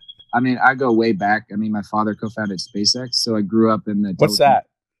 So I mean, I go way back. I mean, my father co-founded SpaceX, so I grew up in the. What's that?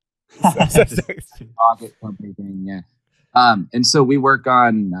 Rocket company thing, yeah. And so we work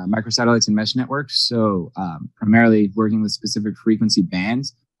on microsatellites and mesh networks. So primarily working with specific frequency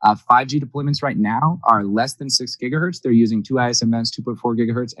bands. 5G deployments right now are less than 6 gigahertz. They're using 2 ISM bands, 2.4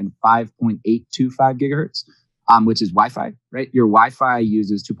 gigahertz and 5.825 gigahertz, which is Wi-Fi, right? Your Wi-Fi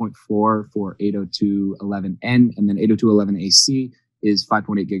uses 2.4 for 802.11n, and then 802.11ac is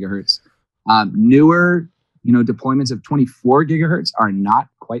 5.8 gigahertz. Newer deployments of 24 gigahertz are not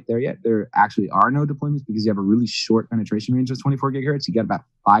quite there yet. There actually are no deployments because you have a really short penetration range of 24 gigahertz. You get about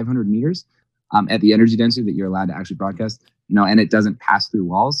 500 meters at the energy density that you're allowed to actually broadcast, and it doesn't pass through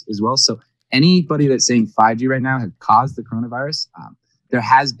walls as well. So anybody that's saying 5G right now has caused the coronavirus, there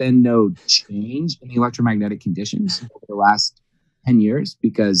has been no change in the electromagnetic conditions over the last 10 years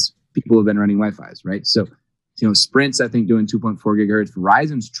because people have been running Wi-Fi's, right? So, Sprint's, I think, doing 2.4 gigahertz.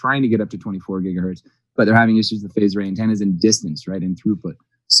 Verizon's trying to get up to 24 gigahertz, but they're having issues with phase array antennas and distance, right, and throughput.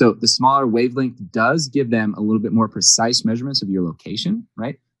 So the smaller wavelength does give them a little bit more precise measurements of your location,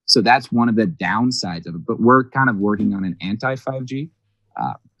 right? So that's one of the downsides of it. But we're kind of working on an anti-5G.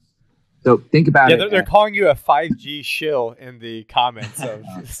 So think about it. They're calling you a 5G shill in the comments. Never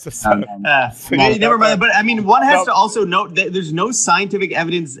mind. But I mean, one has to also note that there's no scientific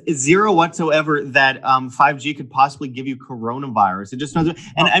evidence, zero whatsoever, that 5G could possibly give you coronavirus. It just doesn't.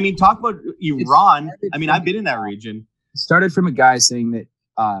 And I mean, talk about Iran. I mean, I've been in that region. It started from a guy saying that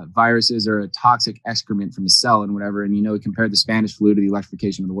viruses are a toxic excrement from a cell and whatever, and we compared the Spanish flu to the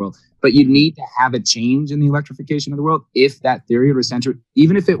electrification of the world. But you need to have a change in the electrification of the world if that theory were central,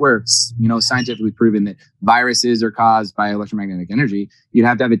 even if it were scientifically proven that viruses are caused by electromagnetic energy. You'd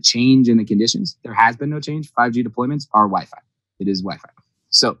have to have a change in the conditions. There has been no change. 5G deployments are Wi-Fi. It is Wi-Fi.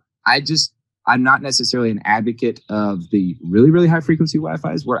 So I'm not necessarily an advocate of the really, really high frequency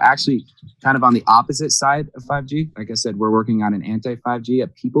Wi-Fis. We're actually kind of on the opposite side of 5G. Like I said, we're working on an anti-5G, a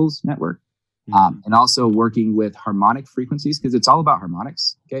people's network, and also working with harmonic frequencies because it's all about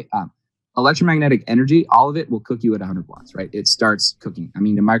harmonics. Okay. Electromagnetic energy, all of it will cook you at 100 watts, right? It starts cooking. I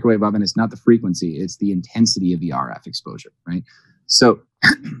mean, the microwave oven is not the frequency, it's the intensity of the RF exposure, right? So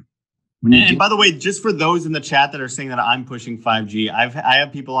and by the way, just for those in the chat that are saying that I'm pushing 5G, I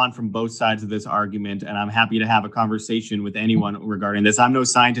have people on from both sides of this argument, and I'm happy to have a conversation with anyone regarding this. I'm no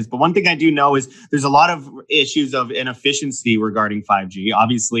scientist, but one thing I do know is there's a lot of issues of inefficiency regarding 5G.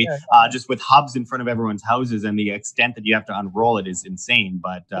 Obviously, just with hubs in front of everyone's houses and the extent that you have to unroll it is insane.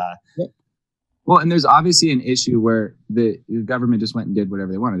 But well, and there's obviously an issue where the government just went and did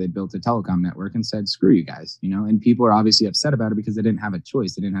whatever they wanted. They built a telecom network and said, screw you guys, and people are obviously upset about it because they didn't have a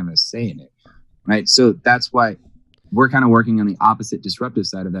choice. They didn't have a say in it, right? So that's why we're kind of working on the opposite disruptive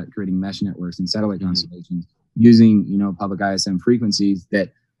side of that, creating mesh networks and satellite constellations using, public ISM frequencies that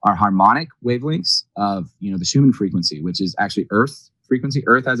are harmonic wavelengths of, the Schumann frequency, which is actually Earth frequency.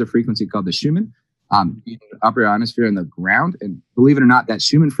 Earth has a frequency called the Schumann. In the upper ionosphere and the ground. And believe it or not, that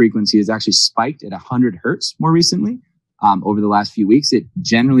Schumann frequency has actually spiked at 100 hertz more recently. Over the last few weeks, it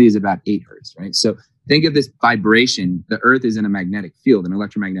generally is about 8 hertz, right? So think of this vibration. The Earth is in a magnetic field, an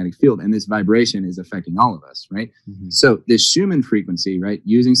electromagnetic field, and this vibration is affecting all of us, right? So this Schumann frequency, right,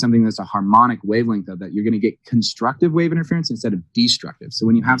 using something that's a harmonic wavelength of that, you're going to get constructive wave interference instead of destructive. So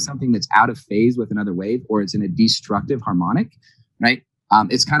when you have something that's out of phase with another wave, or it's in a destructive harmonic, right,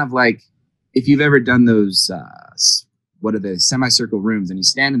 it's kind of like, if you've ever done those, what are the semicircle rooms, and you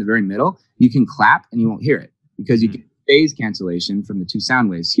stand in the very middle, you can clap and you won't hear it because you get phase cancellation from the two sound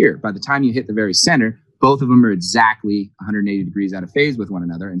waves here. By the time you hit the very center, both of them are exactly 180 degrees out of phase with one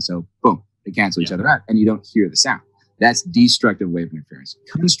another. And so, boom, they cancel each other out and you don't hear the sound. That's destructive wave interference.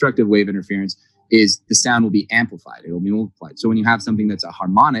 Constructive wave interference is the sound will be amplified. It will be multiplied. So when you have something that's a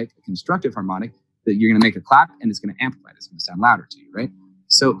harmonic, a constructive harmonic, that you're going to make a clap and it's going to amplify it. It's going to sound louder to you, right?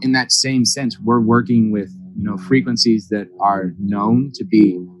 So in that same sense, we're working with frequencies that are known to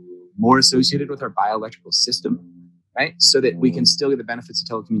be more associated with our bioelectrical system, right? So that we can still get the benefits of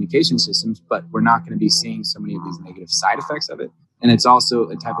telecommunication systems, but we're not going to be seeing so many of these negative side effects of it. And it's also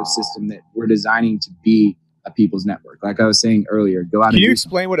a type of system that we're designing to be a people's network. Like I was saying earlier, go out and Can you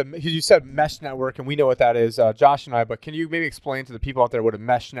explain what you said mesh network, and we know what that is, Josh and I, but can you maybe explain to the people out there what a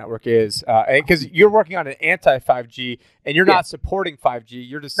mesh network is? Because you're working on an anti-5G, and you're not supporting 5G.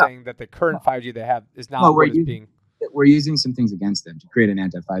 You're just saying that the current 5G they have is not what is being... We're using some things against them to create an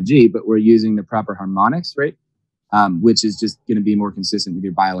anti-5G, but we're using the proper harmonics, right? Which is just going to be more consistent with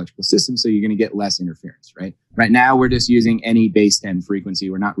your bioelectrical system, so you're going to get less interference, right? Right now, we're just using any base 10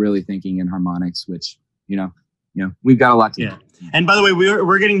 frequency. We're not really thinking in harmonics, which... we've got a lot to do. And by the way,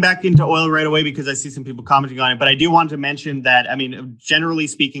 we're getting back into oil right away because I see some people commenting on it. But I do want to mention that, generally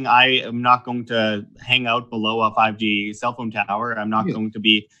speaking, I am not going to hang out below a 5G cell phone tower. I'm not going to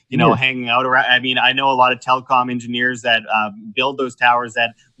be, hanging out around. I know a lot of telecom engineers that build those towers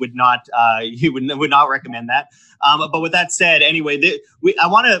that would not would not recommend that. But with that said, anyway, I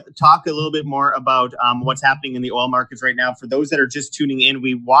want to talk a little bit more about what's happening in the oil markets right now. For those that are just tuning in,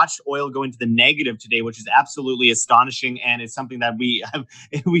 we watched oil go into the negative today, which is absolutely astonishing, and it's something that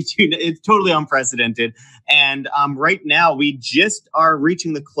it's totally unprecedented. And right now, we just are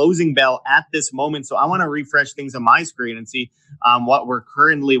reaching the closing bell at this moment. So I want to refresh things on my screen and see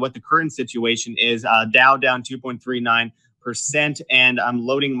what the current situation is. Dow down 2.39%, and I'm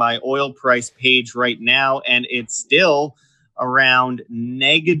loading my oil price page right now, and it's still around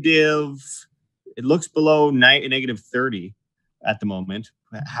negative. It looks below negative 30 at the moment,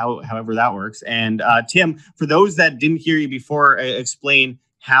 however that works. And Tim, for those that didn't hear you before, explain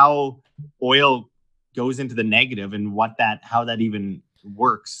how oil goes into the negative and how that even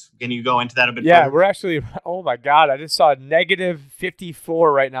works. Can you go into that a bit further? We're actually, oh my God, I just saw negative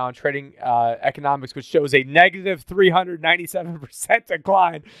 54 right now in trading economics, which shows a negative 397%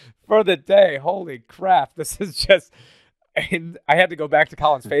 decline for the day. Holy crap. This is just, and I had to go back to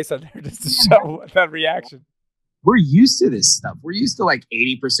Colin's face on there just to show that reaction. We're used to this stuff. We're used to like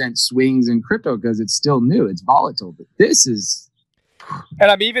 80% swings in crypto because it's still new. It's volatile, but this is...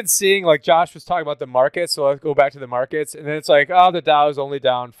 And I'm even seeing, like Josh was talking about the markets, so let's go back to the markets, and then it's like, oh, the Dow is only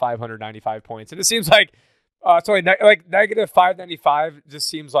down 595 points. And it seems like It's only like negative 595 just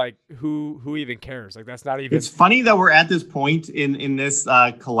seems like who even cares? Like that's not even. It's funny that we're at this point in this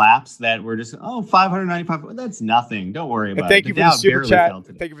collapse that we're just 595. That's nothing. Don't worry about Thank it. you for the super chat.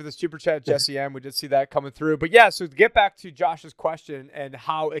 Thank you for the super chat, Jesse M. We did see that coming through. But yeah, so to get back to Josh's question and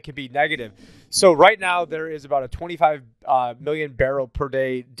how it can be negative. So right now there is about a 25 million barrel per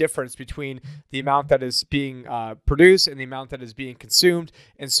day difference between the amount that is being produced and the amount that is being consumed.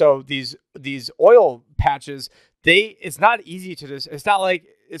 And so these oil patches, it's not easy to just,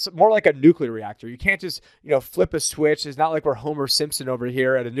 it's more like a nuclear reactor. You can't just, flip a switch. It's not like we're Homer Simpson over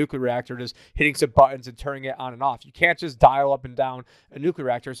here at a nuclear reactor just hitting some buttons and turning it on and off. You can't just dial up and down a nuclear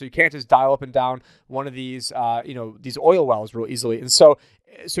reactor. So you can't just dial up and down one of these, these oil wells real easily. And so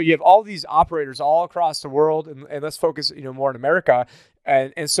you have all these operators all across the world, and let's focus, more in America.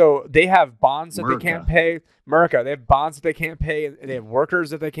 And so they have bonds that they can't pay. They have bonds that they can't pay, and they have workers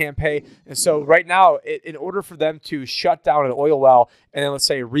that they can't pay. And so right now, in order for them to shut down an oil well and then let's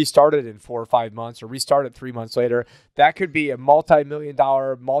say restart it in 4 or 5 months or restart it 3 months later, that could be a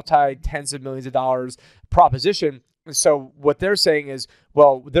multi-million-dollar, multi-tens of millions of dollars proposition. And so what they're saying is,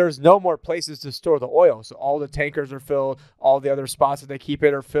 well, there's no more places to store the oil. So all the tankers are filled. All the other spots that they keep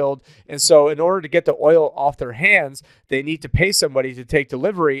it are filled. And so in order to get the oil off their hands, they need to pay somebody to take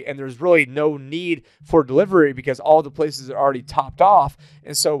delivery. And there's really no need for delivery because all the places are already topped off.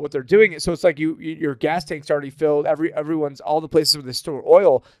 And so what they're doing is, so it's like your gas tank's already filled. All the places where they store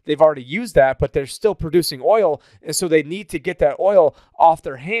oil, they've already used that, but they're still producing oil. And so they need to get that oil off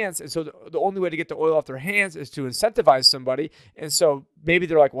their hands. And so the only way to get the oil off their hands is to incentivize somebody. And so maybe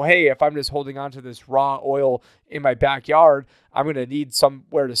they're like, well, hey, if I'm just holding on to this raw oil in my backyard, I'm going to need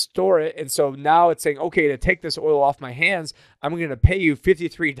somewhere to store it. And so now it's saying, okay, to take this oil off my hands, I'm going to pay you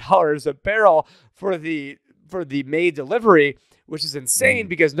 $53 a barrel for the May delivery, which is insane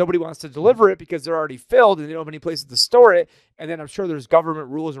because nobody wants to deliver it because they're already filled and they don't have any places to store it. And then I'm sure there's government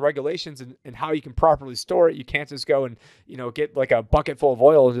rules and regulations and how you can properly store it. You can't just go and, get like a bucket full of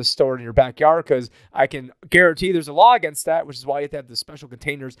oil and just store it in your backyard, because I can guarantee there's a law against that, which is why you have to have the special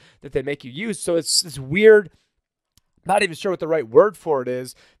containers that they make you use. So it's this weird, not even sure what the right word for it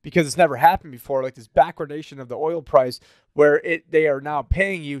is because it's never happened before, like this backwardation of the oil price where they are now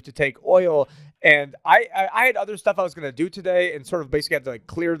paying you to take oil. And I had other stuff I was going to do today and sort of basically have to like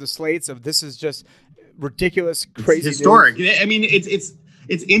clear the slates of this is just ridiculous, crazy, it's historic. News. I mean,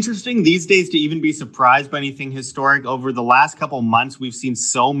 it's interesting these days to even be surprised by anything historic. Over the last couple months, we've seen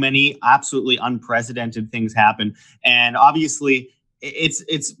so many absolutely unprecedented things happen. And obviously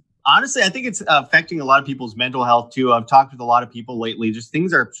it's honestly, I think it's affecting a lot of people's mental health too. I've talked with a lot of people lately. Just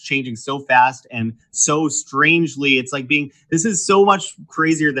things are changing so fast and so strangely. It's like this is so much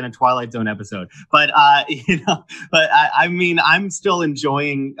crazier than a Twilight Zone episode. But I mean, I'm still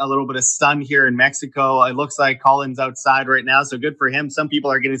enjoying a little bit of sun here in Mexico. It looks like Colin's outside right now, so good for him. Some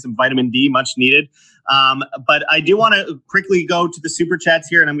people are getting some vitamin D, much needed. But I do want to quickly go to the super chats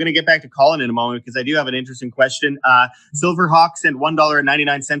here, and I'm going to get back to Colin in a moment because I do have an interesting question. Silverhawk sent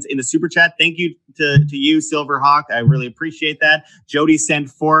 $1.99 in the super chat. Thank you to you, Silverhawk. I really appreciate that. Jody sent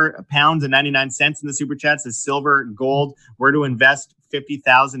 £4.99 in the super chat. Says silver, gold, where to invest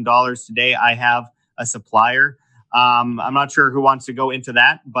 $50,000 today. I have a supplier. I'm not sure who wants to go into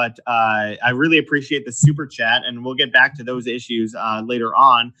that, but I really appreciate the super chat, and we'll get back to those issues later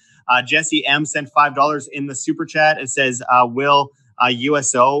on. Jesse M sent $5 in the super chat. It says, will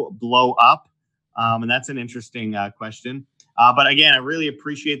USO blow up? And that's an interesting question. But again, I really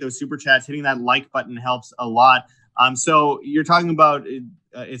appreciate those super chats. Hitting that like button helps a lot. So you're talking about,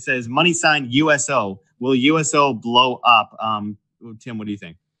 it says money sign USO. Will USO blow up? Tim, what do you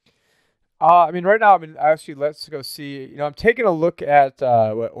think? I mean, right now, actually, let's go see. I'm taking a look at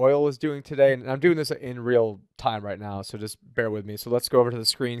what oil is doing today, and I'm doing this in real time right now, so just bear with me. So let's go over to the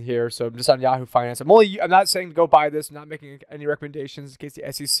screen here. So I'm just on Yahoo Finance. I'm not saying to go buy this. I'm not making any recommendations in case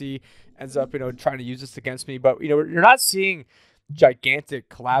the SEC ends up, trying to use this against me. But you're not seeing gigantic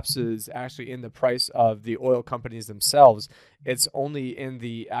collapses actually in the price of the oil companies themselves. It's only in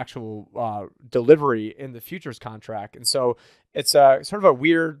the actual delivery in the futures contract. And so it's sort of a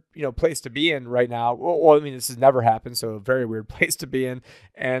weird, place to be in right now. Well, I mean, this has never happened, so a very weird place to be in.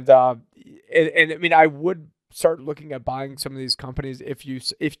 And I mean, I would start looking at buying some of these companies if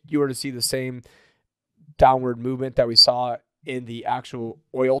you were to see the same downward movement that we saw in the actual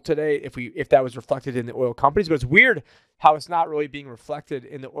oil today, if that was reflected in the oil companies. But it's weird how it's not really being reflected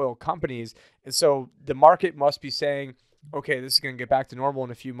in the oil companies. And so the market must be saying, okay, this is going to get back to normal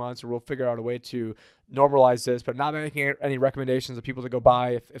in a few months, or we'll figure out a way to normalize this, but not making any recommendations of people to go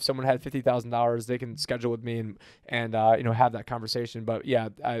buy. If someone had $50,000, they can schedule with me and have that conversation. But yeah,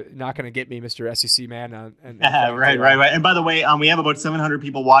 not going to get me, Mr. SEC man. Right. And by the way, we have about 700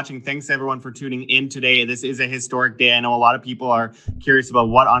 people watching. Thanks everyone for tuning in today. This is a historic day. I know a lot of people are curious about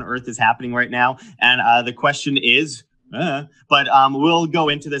what on earth is happening right now, and the question is. But we'll go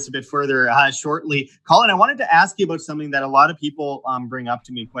into this a bit further shortly. Colin, I wanted to ask you about something that a lot of people bring up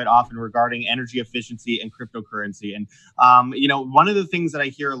to me quite often regarding energy efficiency and cryptocurrency. And, one of the things that I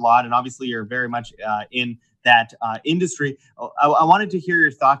hear a lot, and obviously you're very much in that industry, I wanted to hear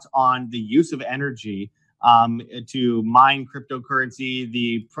your thoughts on the use of energy to mine cryptocurrency,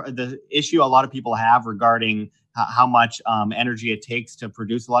 the issue a lot of people have regarding how much energy it takes to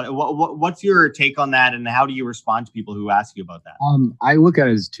produce a lot. What's your take on that, and how do you respond to people who ask you about that? I look at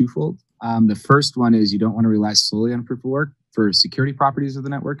it as twofold. The first one is you don't want to rely solely on proof of work for security properties of the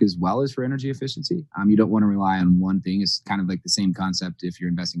network as well as for energy efficiency. You don't want to rely on one thing. It's kind of like the same concept if you're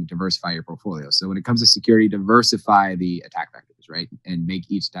investing to diversify your portfolio. So when it comes to security, diversify the attack vectors, right? And make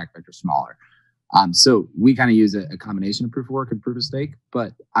each attack vector smaller. So we kind of use a combination of proof of work and proof of stake,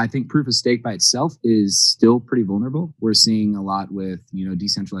 but I think proof of stake by itself is still pretty vulnerable. We're seeing a lot with,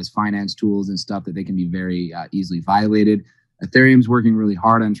 decentralized finance tools and stuff that they can be very easily violated. Ethereum's working really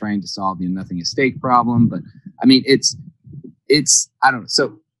hard on trying to solve the nothing at stake problem, but I mean, it's, I don't know.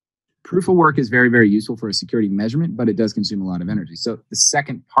 So proof of work is very, very useful for a security measurement, but it does consume a lot of energy. So the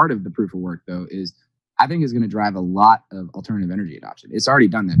second part of the proof of work though is I think is going to drive a lot of alternative energy adoption. It's already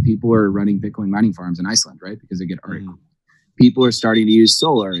done that. People are running Bitcoin mining farms in Iceland, right? Because they get article. People are starting to use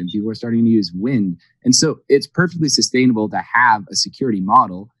solar and people are starting to use wind. And so it's perfectly sustainable to have a security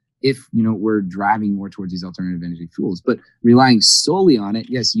model if, we're driving more towards these alternative energy fuels. But relying solely on it,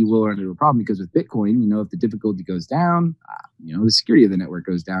 yes, you will run into a problem because with Bitcoin, if the difficulty goes down, the security of the network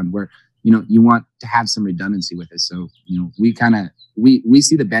goes down where, you want to have some redundancy with it. So, we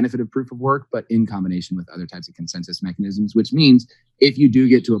see the benefit of proof of work, but in combination with other types of consensus mechanisms, which means if you do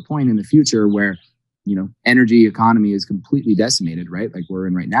get to a point in the future where, energy economy is completely decimated, right? Like we're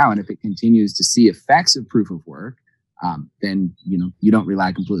in right now. And if it continues to see effects of proof of work, then, you don't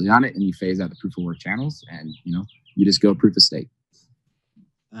rely completely on it and you phase out the proof of work channels and, you just go proof of stake.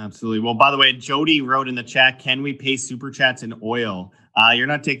 Absolutely. Well, by the way, Jody wrote in the chat, can we pay super chats in oil? You're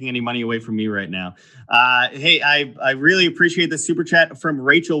not taking any money away from me right now. Hey, I really appreciate the super chat from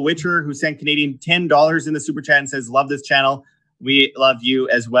Rachel Witcher, who sent Canadian $10 in the super chat and says, love this channel. We love you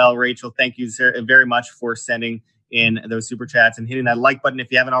as well, Rachel. Thank you very much for sending in those super chats and hitting that like button if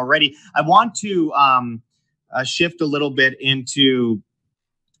you haven't already. I want to shift a little bit into,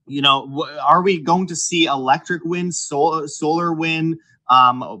 are we going to see electric wind, solar wind?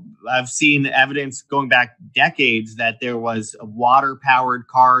 I've seen evidence going back decades that there was water-powered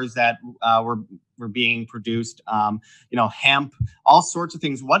cars that were being produced, hemp, all sorts of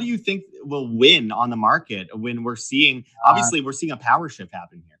things. What do you think will win on the market when we're seeing, obviously, we're seeing a power shift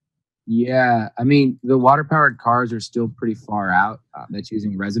happening here? Yeah, I mean, the water-powered cars are still pretty far out. That's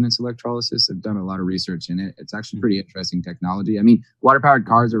using resonance electrolysis. I've done a lot of research in it. It's actually pretty interesting technology. I mean, water-powered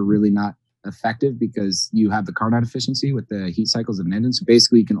cars are really not effective because you have the Carnot efficiency with the heat cycles of an engine. So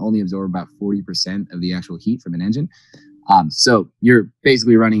basically you can only absorb about 40% of the actual heat from an engine. So you're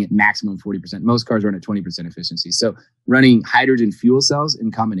basically running at maximum 40%. Most cars run at 20% efficiency. So running hydrogen fuel cells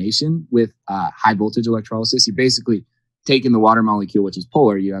in combination with high voltage electrolysis, you're basically taking the water molecule, which is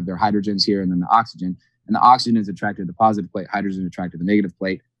polar. You have their hydrogens here and then the oxygen. And the oxygen is attracted to the positive plate, hydrogen is attracted to the negative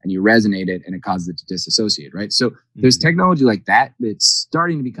plate, and you resonate it and it causes it to disassociate, right? So there's technology like that that's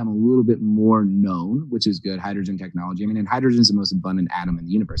starting to become a little bit more known, which is good. Hydrogen technology. I mean, and hydrogen is the most abundant atom in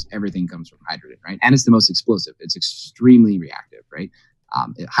the universe. Everything comes from hydrogen, right? And it's the most explosive. It's extremely reactive, right?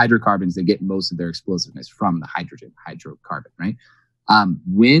 Hydrocarbons, they get most of their explosiveness from the hydrocarbon, right?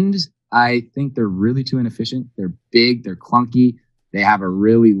 Wind, I think they're really too inefficient. They're big, they're clunky. They have a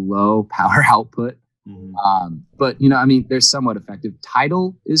really low power output. But, they're somewhat effective.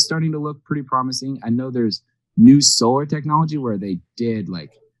 Tidal is starting to look pretty promising. I know there's new solar technology where they did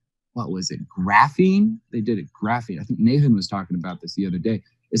graphene? They did graphene. I think Nathan was talking about this the other day.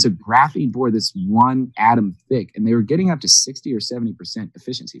 It's a graphene board that's 1 atom thick, and they were getting up to 60 or 70%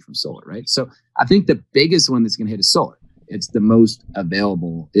 efficiency from solar, right? So I think the biggest one that's going to hit is solar. It's the most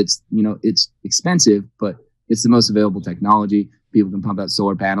available. It's expensive, but it's the most available technology. People can pump out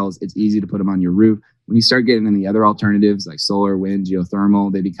solar panels. It's easy to put them on your roof. When you start getting in the other alternatives like solar, wind,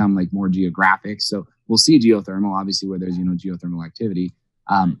 geothermal, they become like more geographic. So we'll see geothermal, obviously, where there's, geothermal activity.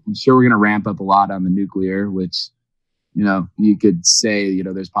 I'm sure we're going to ramp up a lot on the nuclear, which, you could say,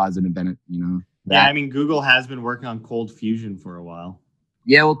 there's positive benefit, Yeah, I mean, Google has been working on cold fusion for a while.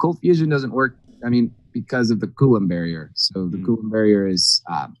 Yeah, well, cold fusion doesn't work. I mean, because of the Coulomb barrier. So the Coulomb barrier is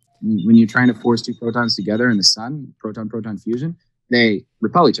when you're trying to force two protons together in the sun, proton-proton fusion, they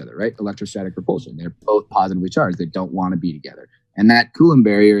repel each other, right? Electrostatic repulsion. They're both positively charged. They don't want to be together. And that Coulomb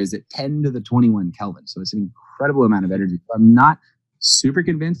barrier is at 10 to the 21 Kelvin. So it's an incredible amount of energy. So I'm not super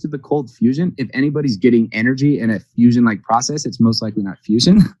convinced of the cold fusion. If anybody's getting energy in a fusion-like process, it's most likely not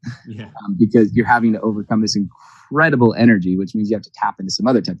fusion. Because you're having to overcome this incredible energy, which means you have to tap into some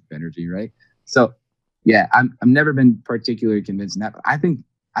other type of energy, right? So, yeah, I've never been particularly convinced in that. But I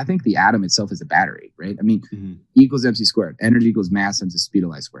think the atom itself is a battery, right? I mean, E equals mc squared. Energy equals mass times the speed of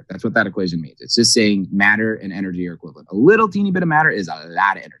light squared. That's what that equation means. It's just saying matter and energy are equivalent. A little teeny bit of matter is a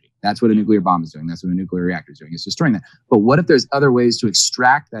lot of energy. That's what a nuclear bomb is doing. That's what a nuclear reactor is doing. It's destroying that. But what if there's other ways to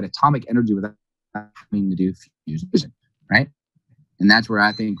extract that atomic energy without having to do fusion, right? And that's where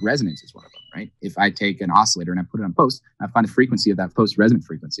I think resonance is one of them, right? If I take an oscillator and I put it on post, I find the frequency of that post resonant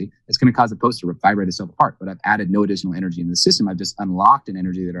frequency, it's going to cause the post to vibrate itself apart. But I've added no additional energy in the system. I've just unlocked an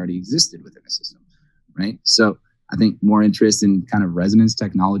energy that already existed within the system, right? So I think more interest in kind of resonance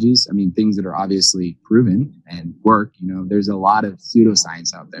technologies. I mean, things that are obviously proven and work. You know, there's a lot of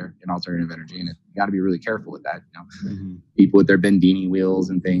pseudoscience out there in alternative energy, and you got to be really careful with that. You know, people with their Bendini wheels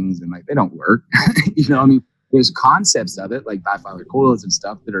and things, and like they don't work. You know, I mean, there's concepts of it like bifilar coils and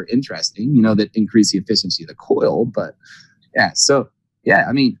stuff that are interesting. You know, that increase the efficiency of the coil. But yeah, so yeah,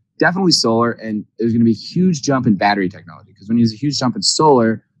 I mean, definitely solar, and there's going to be a huge jump in battery technology because when you use a huge jump in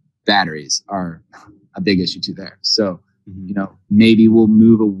solar, batteries are a big issue too there. So, you know, maybe we'll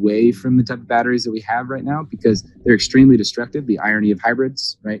move away from the type of batteries that we have right now because they're extremely destructive. The irony of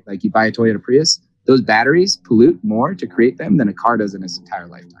hybrids, right? Like you buy a Toyota Prius, those batteries pollute more to create them than a car does in its entire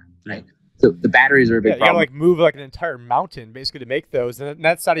lifetime, right? So the batteries are a big problem. You gotta like move like an entire mountain basically to make those. And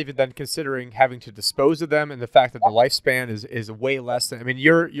that's not even then considering having to dispose of them and the fact that the lifespan is way less than, I mean,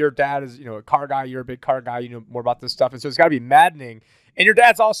 your dad is, you know, a car guy, you're a big car guy, you know more about this stuff. And so it's gotta be maddening. And your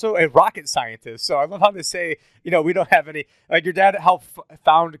dad's also a rocket scientist. So I love how they say, you know, we don't have any, like your dad helped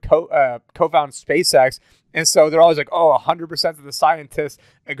co-found SpaceX. And so they're always like, oh, 100% of the scientists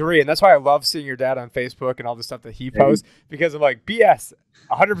agree. And that's why I love seeing your dad on Facebook and all the stuff that he posts because I'm like, BS,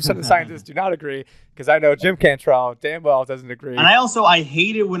 100% of the scientists do not agree because I know Jim Cantrell damn well doesn't agree. And I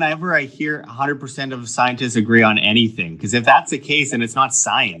hate it whenever I hear 100% of scientists agree on anything because if that's the case, then it's not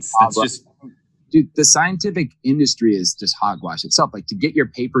science. That's just... Dude, the scientific industry is just hogwash itself. Like to get your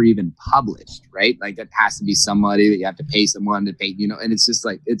paper even published, right? Like it has to be somebody that you have to pay someone to pay, you know, and it's just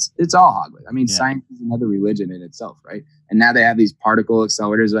like, it's all hogwash. I mean, science is another religion in itself, right? And now they have these particle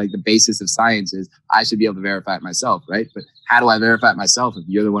accelerators, like the basis of science is I should be able to verify it myself, right? But how do I verify it myself if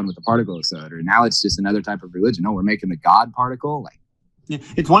you're the one with the particle accelerator? Now it's just another type of religion. Oh, we're making the God particle? Like, yeah.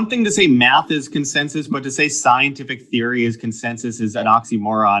 It's one thing to say math is consensus, but to say scientific theory is consensus is an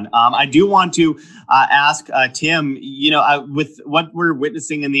oxymoron. I do want to ask Tim, you know, with what we're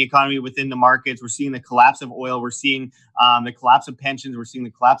witnessing in the economy within the markets, we're seeing the collapse of oil, we're seeing the collapse of pensions, we're seeing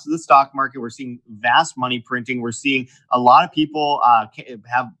the collapse of the stock market, we're seeing vast money printing, we're seeing a lot of people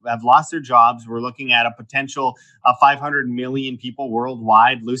have lost their jobs. We're looking at a potential 500 million people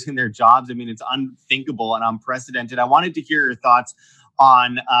worldwide losing their jobs. I mean, it's unthinkable and unprecedented. I wanted to hear your thoughts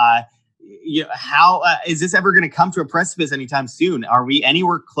on you know, how is this ever going to come to a precipice anytime soon? Are we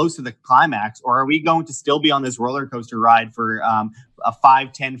anywhere close to the climax, or are we going to still be on this roller coaster ride for a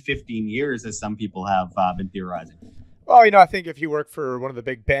 5, 10, 15 years, as some people have been theorizing? Well, you know, I think if you work for one of the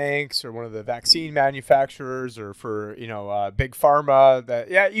big banks or one of the vaccine manufacturers or for, you know, big pharma,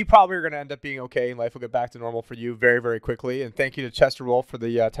 that, yeah, you probably are going to end up being okay and life will get back to normal for you very, very quickly. And thank you to Chester Wolf for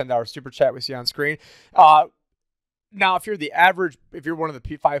the $10 super chat we see on screen. Now, if you're the average, if you're one of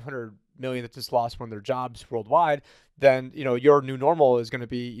the 500 million that just lost one of their jobs worldwide, then, you know, your new normal is going to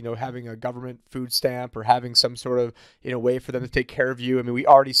be, you know, having a government food stamp or having some sort of, you know, way for them to take care of you. I mean, we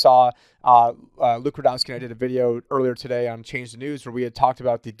already saw Luke Rudowski and I did a video earlier today on Change the News where we had talked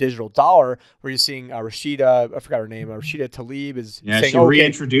about the digital dollar, where you're seeing Rashida, I forgot her name, Rashida Tlaib is saying, she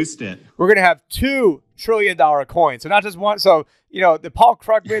reintroduced it. We're going to have $2 trillion coins. So not just one. So, you know, the Paul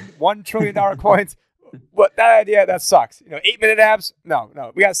Krugman $1 trillion coins. But that idea, that sucks. You know, 8-minute abs? No.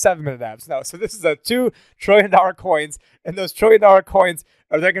 We got 7-minute abs. No. So this is a $2 trillion coins. And those $1 trillion coins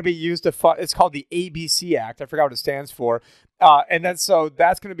are they're going to be used to fund. It's called the ABC Act. I forgot what it stands for. And then so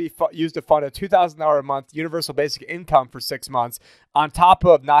that's going to be used to fund a $2,000 a month universal basic income for 6 months on top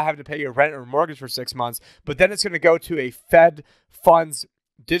of not having to pay your rent or mortgage for 6 months. But then it's going to go to a Fed funds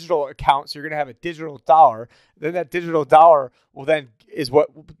digital account. So you're going to have a digital dollar. Then that digital dollar will then is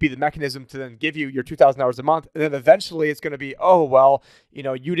what will be the mechanism to then give you your $2,000 a month. And then eventually it's going to be, oh, well,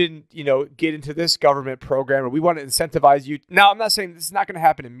 you didn't, get into this government program, or we want to incentivize you. Now, I'm not saying this is not going to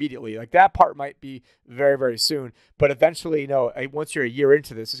happen immediately. Like, that part might be very, very soon. But eventually, once you're a year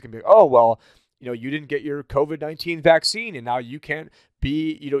into this, it's going to be, oh, well, you didn't get your COVID-19 vaccine, and now you can't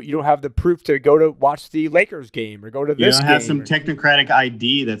be, you don't have the proof to go to watch the Lakers game or go to this game. You don't have some technocratic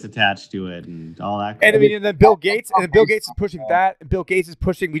ID that's attached to it and all that. And then Bill Gates is pushing that. And Bill Gates is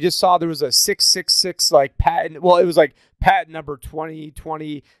pushing. We just saw there was a 666 patent. Well, it was patent number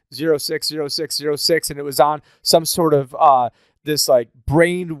 2020-060606, and it was on some sort of this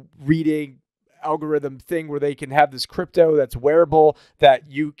brain reading algorithm thing where they can have this crypto that's wearable,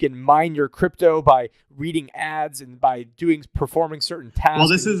 that you can mine your crypto by reading ads and by performing certain tasks. Well,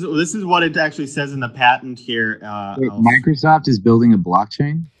 this is what it actually says in the patent here. Wait, Microsoft is building a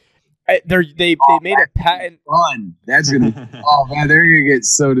blockchain? They made a patent. Fun. That's gonna. Oh man, they're gonna get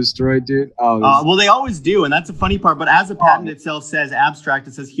so destroyed, dude. Well, they always do, and that's a funny part. But as the patent itself says, abstract,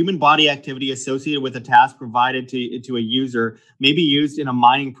 it says human body activity associated with a task provided to a user may be used in a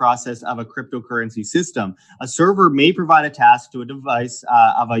mining process of a cryptocurrency system. A server may provide a task to a device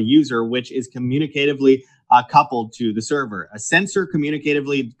of a user which is communicatively coupled to the server. A sensor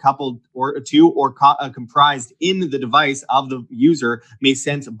communicatively coupled or comprised in the device of the user may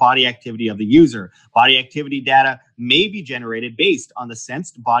sense body activity of the user. Body activity data may be generated based on the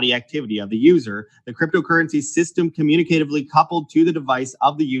sensed body activity of the user. The cryptocurrency system communicatively coupled to the device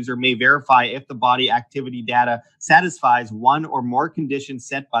of the user may verify if the body activity data satisfies one or more conditions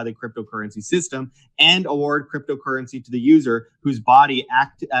set by the cryptocurrency system and award cryptocurrency to the user whose body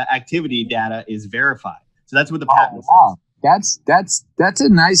activity data is verified. So that's what the patent says. That's a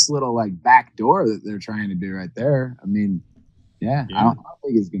nice little back door that they're trying to do right there. I mean, yeah. I don't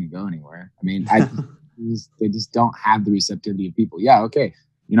think it's going to go anywhere. I mean, they just don't have the receptivity of people. Yeah, okay.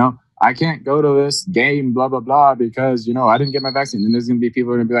 I can't go to this game, blah, blah, blah, because, I didn't get my vaccine. And there's going to be people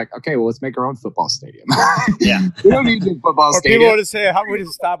who are going to be like, okay, well, let's make our own football stadium. Yeah. We don't need a football stadium. People want to say, how would we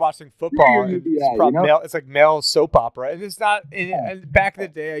stop watching football? It's like male soap opera. And it's not, and back in the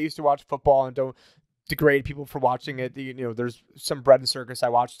day, I used to watch football and don't degrade people for watching it. There's some bread and circus I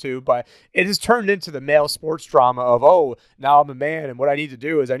watch too, but it has turned into the male sports drama of, oh, now I'm a man and what I need to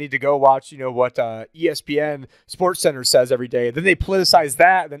do is I need to go watch, what ESPN Sports Center says every day. Then they politicize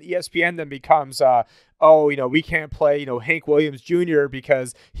that. Then ESPN then becomes, we can't play, Hank Williams Jr.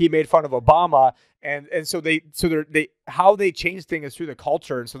 because he made fun of Obama. And so how they change things through the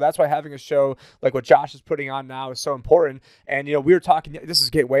culture. And so that's why having a show like what Josh is putting on now is so important. And, we were talking, this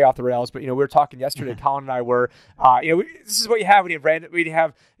is getting way off the rails, but, we were talking yesterday, Colin and I were, this is what you have when you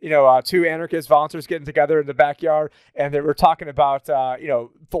have two anarchist volunteers getting together in the backyard. And they were talking about,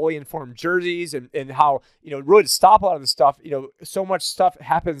 fully informed jerseys and how, really to stop a lot of this stuff, so much stuff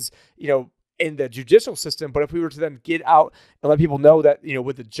happens, in the judicial system. But if we were to then get out and let people know that,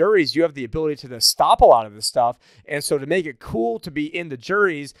 with the juries, you have the ability to then stop a lot of this stuff. And so to make it cool to be in the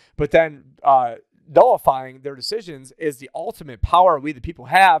juries, but then nullifying their decisions is the ultimate power we the people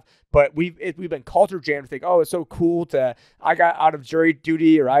have. But we've been culture jammed to think, oh, it's so cool I got out of jury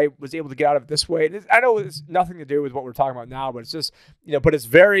duty, or I was able to get out of it this way. And I know it's nothing to do with what we're talking about now, but it's just, but it's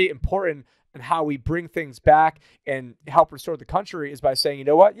very important. And how we bring things back and help restore the country is by saying, you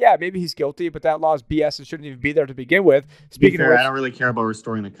know what? Yeah, maybe he's guilty, but that law is BS and shouldn't even be there to begin with. Speaking of which, I don't really care about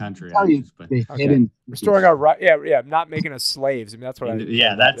restoring the country. Restoring our right. Yeah, not making us slaves. I mean, that's what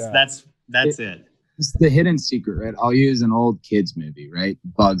that's it. It's the hidden secret, right? I'll use an old kids movie, right?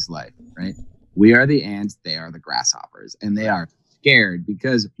 Bug's Life, right? We are the ants, they are the grasshoppers, and they are scared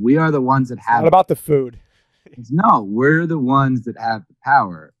because we are the ones that have. What about the food? No, we're the ones that have the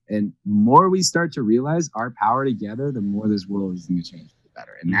power. And the more we start to realize our power together, the more this world is going to change for the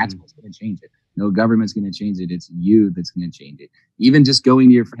better. And that's what's going to change it. No government's going to change it. It's you that's going to change it. Even just going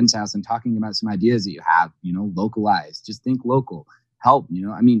to your friend's house and talking about some ideas that you have, localized. Just think local. Help,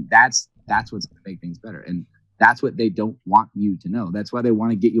 that's what's going to make things better. And that's what they don't want you to know. That's why they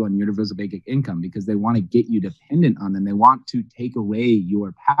want to get you on universal basic income, because they want to get you dependent on them. They want to take away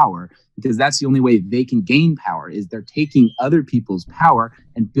your power, because that's the only way they can gain power, is they're taking other people's power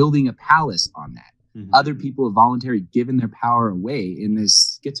and building a palace on that. Mm-hmm. Other people have voluntarily given their power away in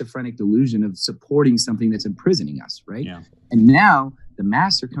this schizophrenic delusion of supporting something that's imprisoning us, right? Yeah. And now the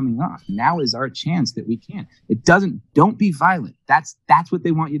masks are coming off. Now is our chance that we can. Don't be violent. That's what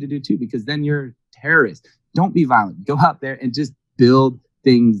they want you to do too, because then you're terrorists. Don't be violent. Go out there and just build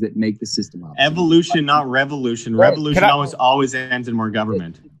things that make the system up. Evolution, not revolution. Revolution always ends in more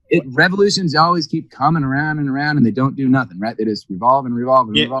government. revolutions always keep coming around and around, and they don't do nothing, right? They just revolve and revolve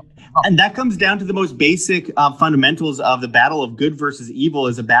and revolve. And that comes down to the most basic fundamentals of the battle of good versus evil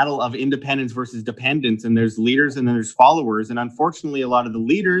is a battle of independence versus dependence. And there's leaders and then there's followers. And unfortunately, a lot of the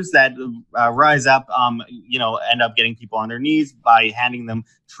leaders that rise up, end up getting people on their knees by handing them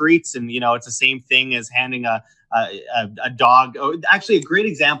treats. And, it's the same thing as handing a dog. Actually, a great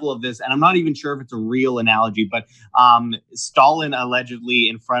example of this, and I'm not even sure if it's a real analogy, but Stalin allegedly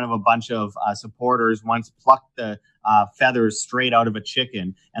in front of a bunch of supporters once plucked the feathers straight out of a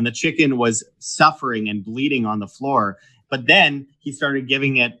chicken, and the chicken was suffering and bleeding on the floor. But then he started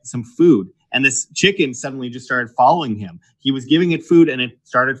giving it some food, and this chicken suddenly just started following him. He was giving it food, and it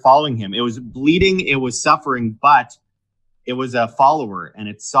started following him. It was bleeding, it was suffering, but it was a follower, and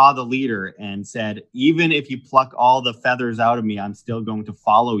it saw the leader and said, even if you pluck all the feathers out of me, I'm still going to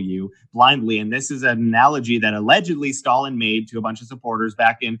follow you blindly. And this is an analogy that allegedly Stalin made to a bunch of supporters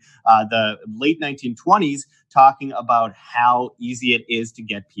back in the late 1920s, talking about how easy it is to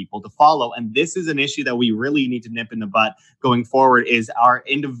get people to follow. And this is an issue that we really need to nip in the butt going forward, is our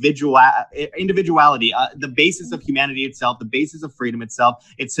individuality, the basis of humanity itself, the basis of freedom itself.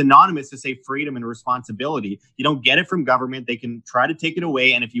 It's synonymous to say freedom and responsibility. You don't get it from government. They can try to take it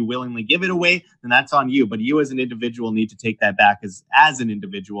away. And if you willingly give it away, then that's on you. But you as an individual need to take that back as an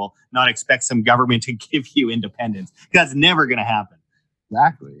individual, not expect some government to give you independence. That's never going to happen.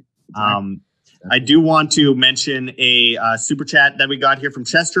 Exactly. I do want to mention a super chat that we got here from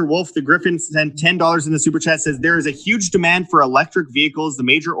Chester Wolf. The Griffin sent $10 in the super chat, says, there is a huge demand for electric vehicles. The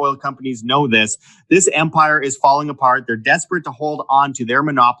major oil companies know this. This empire is falling apart. They're desperate to hold on to their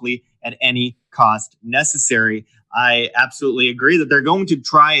monopoly at any cost necessary. I absolutely agree that they're going to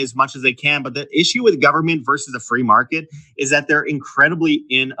try as much as they can. But the issue with government versus the free market is that they're incredibly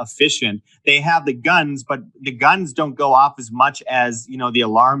inefficient. They have the guns, but the guns don't go off as much as, the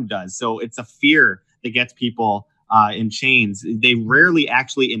alarm does. So it's a fear that gets people in chains. They rarely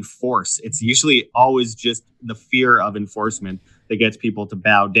actually enforce. It's usually always just the fear of enforcement that gets people to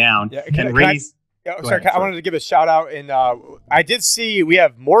bow down. Yeah, I wanted to give a shout out, and I did see we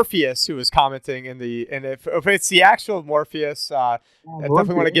have Morpheus who was commenting and if it's the actual Morpheus, I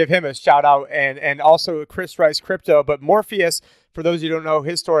definitely want to give him a shout out, and also Chris Rice Crypto. But Morpheus, for those of you who don't know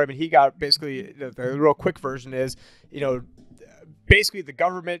his story, I mean, he got basically the real quick version is, basically the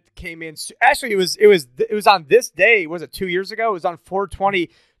government came in. Actually, it was on this day. Was it 2 years ago? It was on 4/20.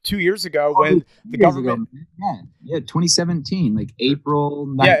 2 years ago when the government 2017, like April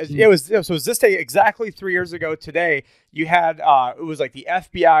 19th. It was this day exactly 3 years ago today. You had it was like the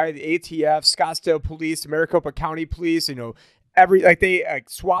FBI, the ATF, Scottsdale Police, Maricopa County Police,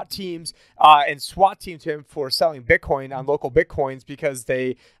 SWAT teams and SWAT teamed him for selling Bitcoin on local Bitcoins because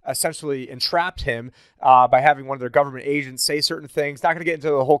they essentially entrapped him by having one of their government agents say certain things. Not going to get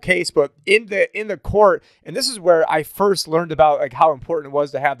into the whole case, but in the court, and this is where I first learned about like how important it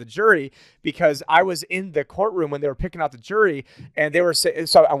was to have the jury, because I was in the courtroom when they were picking out the jury, and they were saying,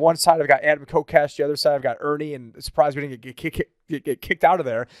 so on one side I've got Adam Kokesh, the other side I've got Ernie, and surprised we didn't get kicked out of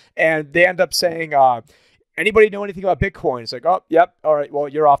there, and they end up saying, anybody know anything about Bitcoin? It's like, oh, yep. All right. Well,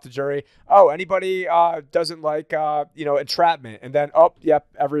 you're off the jury. Oh, anybody doesn't like, entrapment? And then, oh, yep.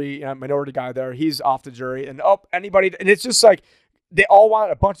 Every minority guy there, he's off the jury. And oh, anybody. And it's just like, they all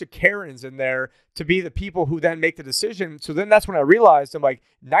want a bunch of Karens in there to be the people who then make the decision. So then that's when I realized, I'm like,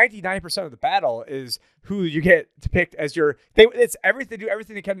 99% of the battle is who you get to pick as it's everything, do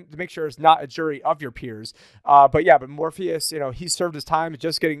everything they can to make sure it's not a jury of your peers. But Morpheus, he served his time,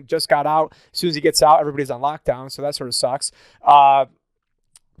 just got out. As soon as he gets out, everybody's on lockdown. So that sort of sucks.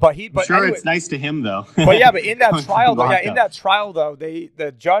 But anyway, it's nice to him though. But in that trial though,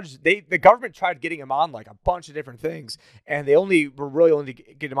 the government tried getting him on like a bunch of different things, and they were really only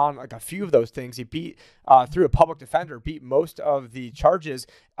getting him on like a few of those things. He beat through a public defender, beat most of the charges.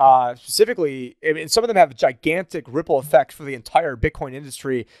 Specifically, and some of them have a gigantic ripple effect for the entire Bitcoin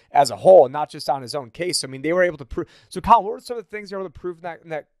industry as a whole, and not just on his own case. I mean, they were able to prove. So, Colin, what were some of the things they were able to prove in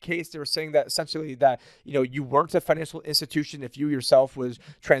that case? They were saying that essentially that you weren't a financial institution if you yourself was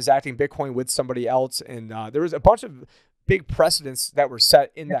transacting Bitcoin with somebody else, and there was a bunch of big precedents that were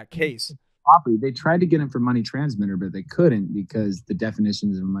set in that case. They tried to get him for money transmitter, but they couldn't, because the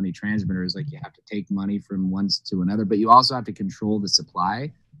definitions of a money transmitter is like you have to take money from one to another, but you also have to control the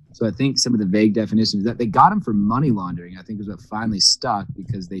supply. So I think some of the vague definitions that they got him for money laundering, I think is what finally stuck,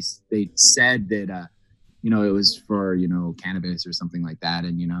 because they said that it was for cannabis or something like that,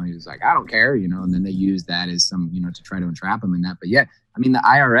 and he was like, I don't care, and then they used that as some to try to entrap him in that. But yeah, I mean, the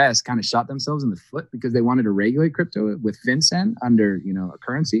IRS kind of shot themselves in the foot because they wanted to regulate crypto with FinCEN under a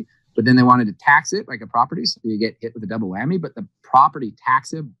currency, but then they wanted to tax it like a property, so you get hit with a double whammy. But the property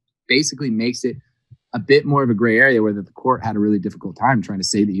basically makes it a bit more of a gray area where the court had a really difficult time trying to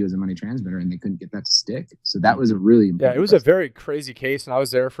say that he was a money transmitter, and they couldn't get that to stick. So that was a really important it was a very crazy case, and I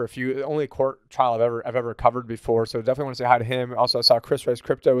was there for the only court trial I've ever covered before. So definitely want to say hi to him. Also, I saw Chris Rice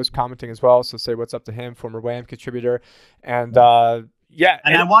Crypto was commenting as well, so say what's up to him, former WAM contributor, and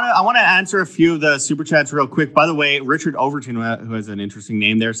and I want to answer a few of the super chats real quick. By the way, Richard Overton, who has an interesting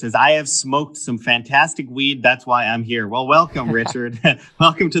name there, says, I have smoked some fantastic weed. That's why I'm here. Well, welcome, Richard.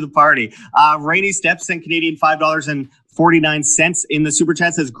 Welcome to the party. Rainy Steps sent Canadian $5.49 in the super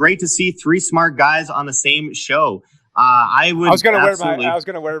chat. Says, great to see three smart guys on the same show. I was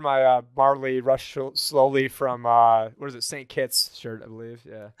gonna wear my Marley Rush Slowly from what is it, St. Kitts shirt, I believe.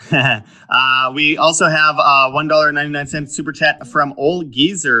 Yeah. We also have $1.99 super chat from Old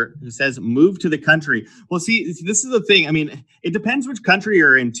Geezer, who says, move to the country. Well, see, this is the thing. I mean, it depends which country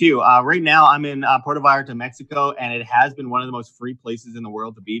you're in too. Right now I'm in Puerto Vallarta, Mexico, and it has been one of the most free places in the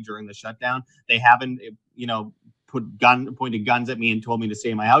world to be during the shutdown. They haven't, pointed guns at me and told me to stay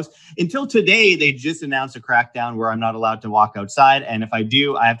in my house. Until today, they just announced a crackdown where I'm not allowed to walk outside. And if I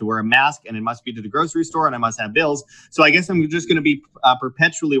do, I have to wear a mask, and it must be to the grocery store, and I must have bills. So I guess I'm just going to be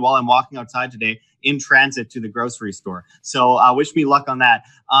perpetually, while I'm walking outside today, in transit to the grocery store. So wish me luck on that.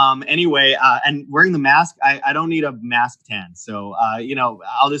 Anyway, and wearing the mask, I don't need a mask tan. So,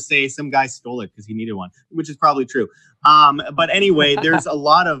 I'll just say some guy stole it because he needed one, which is probably true. But anyway, there's a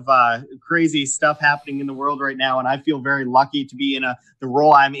lot of crazy stuff happening in the world right now, and I feel very lucky to be in the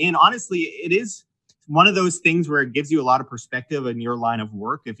role I'm in. Honestly, it is one of those things where it gives you a lot of perspective in your line of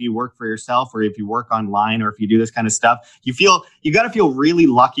work. If you work for yourself, or if you work online, or if you do this kind of stuff, you got to feel really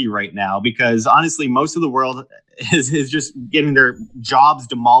lucky right now, because honestly, most of the world is just getting their jobs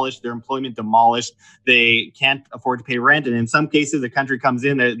demolished, their employment demolished. They can't afford to pay rent. And in some cases, the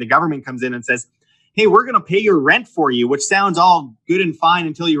government comes in and says, hey, we're going to pay your rent for you, which sounds all good and fine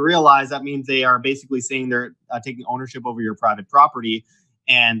until you realize that means they are basically saying they're taking ownership over your private property,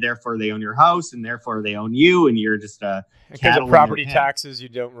 and therefore they own your house, and therefore they own you, and you're just because of property taxes, you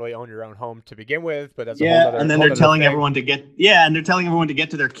don't really own your own home to begin with. But that's a whole other, and then they're telling everyone to get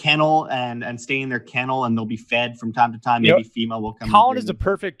to their kennel and stay in their kennel, and they'll be fed from time to time. Maybe FEMA will come. Colin is the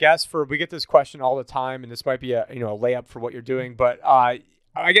perfect guest for. We get this question all the time, and this might be a layup for what you're doing, but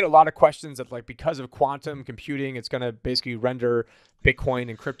I get a lot of questions that, like, because of quantum computing, it's going to basically render Bitcoin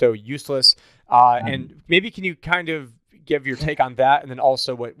and crypto useless. And maybe can you kind of give your take on that, and then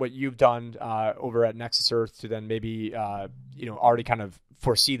also what you've done over at Nexus Earth to then maybe already kind of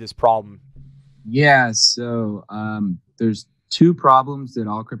foresee this problem? Yeah, so there's two problems that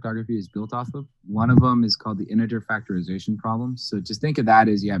all cryptography is built off of. One of them is called the integer factorization problem. So just think of that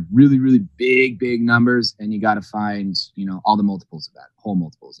as you have really, really big numbers, and you got to find all the multiples of that, whole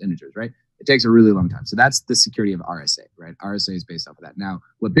multiples, integers, right? It takes a really long time. So that's the security of RSA, right? RSA is based off of that. Now,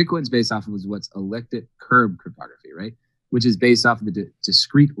 what Bitcoin's based off of is what's elliptic curve cryptography, right? Which is based off of the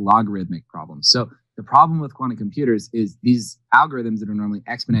discrete logarithmic problem. So the problem with quantum computers is these algorithms that are normally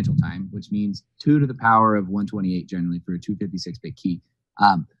exponential time, which means 2 to the power of 128 generally for a 256-bit key.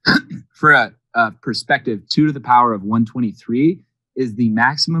 For a perspective, 2 to the power of 123 is the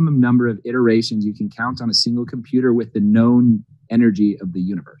maximum number of iterations you can count on a single computer with the known energy of the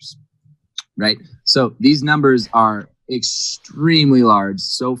universe, right? So these numbers are extremely large,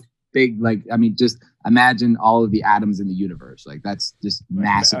 so big, just imagine all of the atoms in the universe. Like, that's just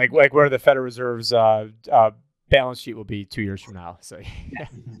massive. Like where the Federal Reserve's balance sheet will be 2 years from now. So yeah.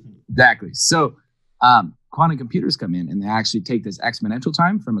 Exactly. So quantum computers come in, and they actually take this exponential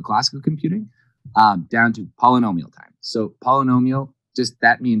time from a classical computing down to polynomial time. So polynomial, just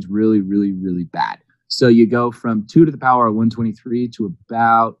that means really, really, really bad. So you go from 2 to the power of 123 to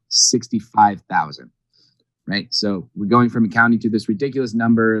about 65,000. Right. So we're going from accounting to this ridiculous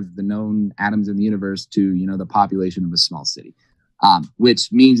number of the known atoms in the universe to, the population of a small city, which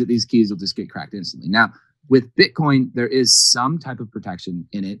means that these keys will just get cracked instantly. Now, with Bitcoin, there is some type of protection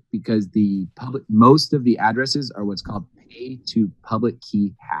in it because most of the addresses are what's called pay to public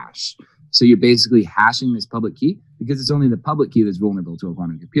key hash. So you're basically hashing this public key because it's only the public key that's vulnerable to a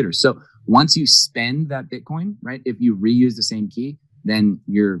quantum computer. So once you spend that Bitcoin, right, if you reuse the same key, then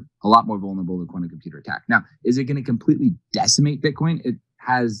you're a lot more vulnerable to quantum computer attack. Now, is it going to completely decimate Bitcoin?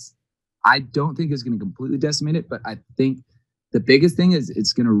 I don't think it's going to completely decimate it, but I think the biggest thing is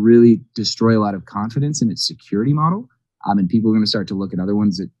it's going to really destroy a lot of confidence in its security model. And people are going to start to look at other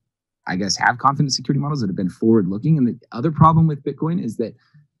ones that I guess have confident security models that have been forward looking. And the other problem with Bitcoin is that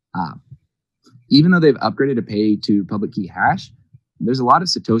even though they've upgraded to pay to public key hash, there's a lot of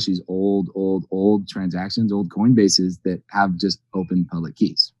Satoshi's old transactions, old Coinbases that have just open public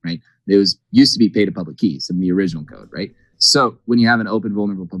keys, right? There used to be pay to public keys, some of the original code, right? So when you have an open,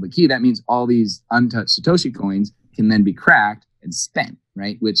 vulnerable public key, that means all these untouched Satoshi coins can then be cracked and spent,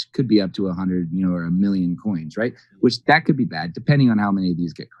 right? Which could be up to 100, or 1,000,000 coins, right? Which that could be bad depending on how many of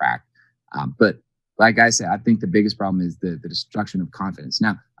these get cracked. But like I said, I think the biggest problem is the destruction of confidence.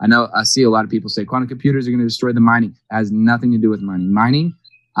 Now, I see a lot of people say quantum computers are going to destroy the mining. It has nothing to do with mining. Mining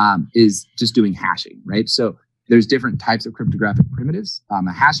is just doing hashing, right? So there's different types of cryptographic primitives.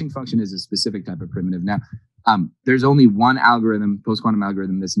 A hashing function is a specific type of primitive. Now, there's only one algorithm, post-quantum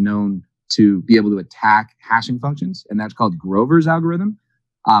algorithm, that's known to be able to attack hashing functions, and that's called Grover's algorithm,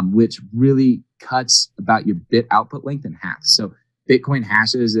 which really cuts about your bit output length in half. So Bitcoin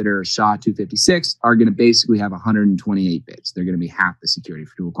hashes that are SHA-256 are going to basically have 128 bits. They're going to be half the security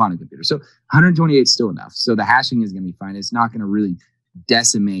for a quantum computer. So 128 is still enough. So the hashing is going to be fine. It's not going to really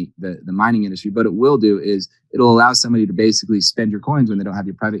decimate the mining industry. But it will do is it'll allow somebody to basically spend your coins when they don't have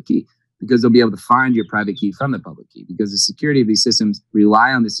your private key, because they'll be able to find your private key from the public key, because the security of these systems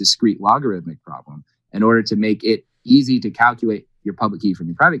rely on this discrete logarithmic problem in order to make it easy to calculate your public key from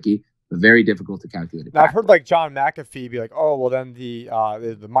your private key, but very difficult to calculate it. Now, I've heard like John McAfee be like, oh, well, then the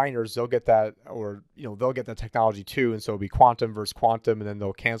miners, they'll get that, or, they'll get that technology too. And so it'll be quantum versus quantum, and then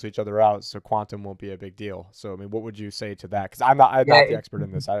they'll cancel each other out. So quantum won't be a big deal. So, I mean, what would you say to that? Because I'm not the expert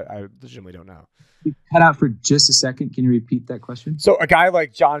in this. I legitimately don't know. You cut out for just a second. Can you repeat that question? So a guy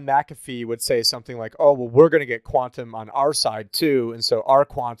like John McAfee would say something like, oh, well, we're going to get quantum on our side too. And so our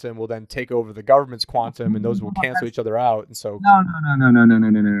quantum will then take over the government's quantum, and those will cancel each other out. And so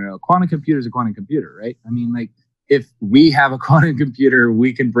No. Quantum computer is a quantum computer, right? I mean, like, if we have a quantum computer,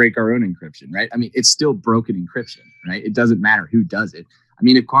 we can break our own encryption, right? I mean, it's still broken encryption, right? It doesn't matter who does it. I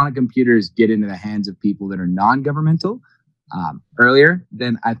mean, if quantum computers get into the hands of people that are non-governmental earlier,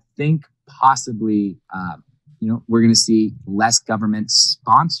 then I think possibly, we're going to see less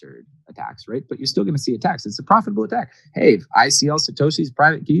government-sponsored attacks, right? But you're still going to see attacks. It's a profitable attack. Hey, if I see all Satoshi's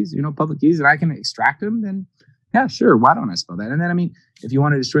private keys, public keys, and I can extract them, then yeah, sure. Why don't I spell that? And then, I mean, if you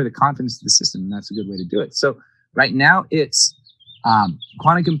want to destroy the confidence of the system, that's a good way to do it. So right now it's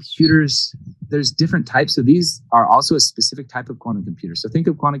quantum computers. There's different types. So these are also a specific type of quantum computer. So think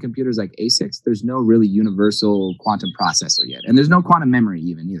of quantum computers like ASICs. There's no really universal quantum processor yet. And there's no quantum memory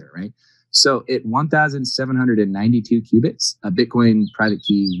either, right? So at 1,792 qubits, a Bitcoin private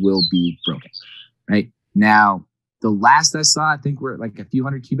key will be broken, right? Now, the last I saw, I think we're at like a few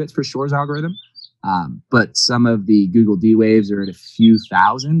hundred qubits for Shor's algorithm. But some of the Google D-Waves are at a few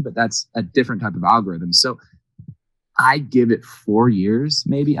thousand, but that's a different type of algorithm. So I give it 4 years,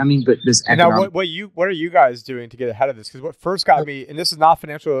 maybe. I mean, but this. And now, what are you guys doing to get ahead of this? Because what first got me, and this is not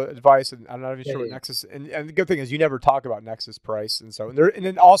financial advice, and I'm not even sure what Nexus. And the good thing is, you never talk about Nexus price, and so and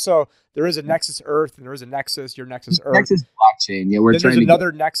then also there is a Nexus Earth, and there is a Nexus, your Nexus Earth, Nexus blockchain. Yeah, we're then trying. There's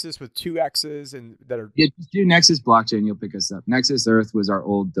another Nexus with 2 X's, and that are. Yeah, just do Nexus blockchain. You'll pick us up. Nexus Earth was our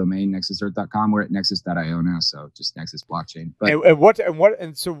old domain, nexusearth.com. We're at nexus.io now, so just Nexus blockchain. But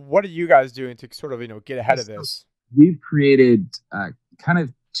so what are you guys doing to sort of get ahead of this? We've created kind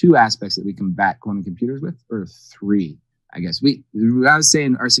of 2 aspects that we combat quantum computers with, or 3, I guess. I was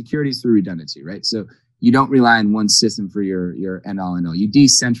saying our security is through redundancy, right? So you don't rely on one system for your end all and all. You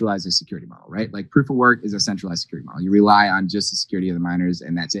decentralize the security model, right? Like proof of work is a centralized security model. You rely on just the security of the miners,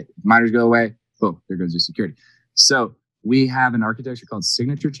 and that's it. If miners go away, boom, there goes your security. So we have an architecture called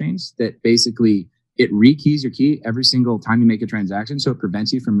signature chains that basically it rekeys your key every single time you make a transaction. So it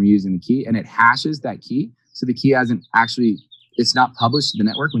prevents you from reusing the key, and it hashes that key. So the key hasn't actually, it's not published to the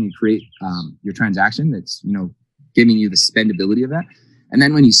network when you create your transaction. That's, giving you the spendability of that. And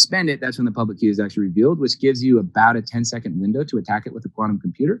then when you spend it, that's when the public key is actually revealed, which gives you about a 10-second window to attack it with a quantum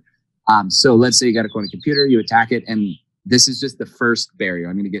computer. So let's say you got a quantum computer, you attack it, and this is just the first barrier.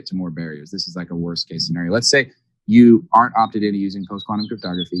 I'm going to get to more barriers. This is like a worst case scenario. Let's say you aren't opted into using post-quantum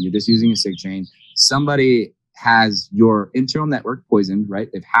cryptography. You're just using a SIG chain. Somebody has your internal network poisoned, right?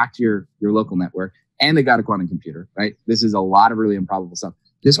 They've hacked your local network, and they got a quantum computer, right? This is a lot of really improbable stuff.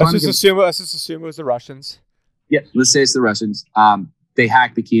 Let's just assume it was the Russians. Yeah, let's say it's the Russians. They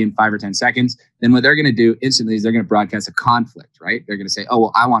hack the key in 5 or 10 seconds. Then what they're going to do instantly is they're going to broadcast a conflict, right? They're going to say, oh,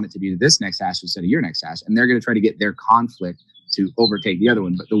 well, I want it to be this next hash instead of your next hash. And they're going to try to get their conflict to overtake the other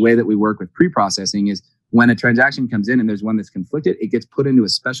one. But the way that we work with pre-processing is when a transaction comes in and there's one that's conflicted, it gets put into a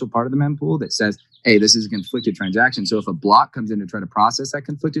special part of the mempool that says, hey, this is a conflicted transaction. So if a block comes in to try to process that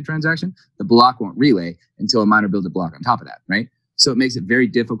conflicted transaction, the block won't relay until a miner builds a block on top of that, right? So it makes it very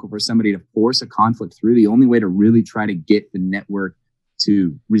difficult for somebody to force a conflict through. The only way to really try to get the network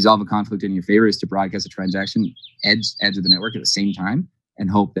to resolve a conflict in your favor is to broadcast a transaction edge of the network at the same time and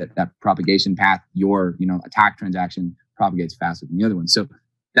hope that that propagation path, your attack transaction propagates faster than the other one. So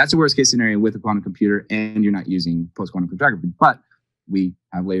that's a worst case scenario with a quantum computer, and you're not using post-quantum cryptography. But we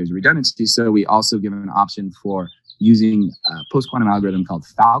have layers of redundancy, so we also give an option for using a post-quantum algorithm called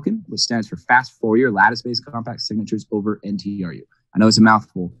Falcon, which stands for Fast Fourier Lattice-Based Compact Signatures over NTRU. I know it's a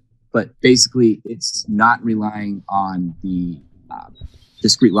mouthful, but basically it's not relying on the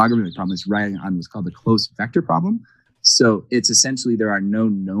discrete logarithmic problem. It's relying on what's called the close vector problem. So it's essentially there are no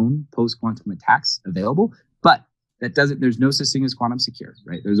known post-quantum attacks available, but there's no such thing as quantum secure,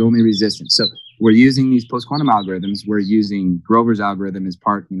 right? There's only resistance. So we're using these post-quantum algorithms. We're using Grover's algorithm as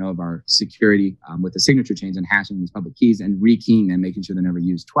part, of our security with the signature chains and hashing these public keys and rekeying them, making sure they're never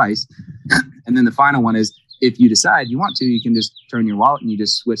used twice. And then the final one is, if you decide you want to, you can just turn your wallet and you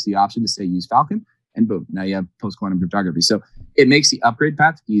just switch the option to say use Falcon, and boom, now you have post-quantum cryptography. So it makes the upgrade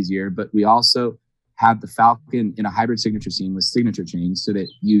path easier, but we also have the Falcon in a hybrid signature scene with signature chains so that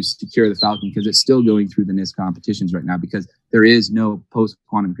you secure the Falcon, because it's still going through the NIST competitions right now, because there is no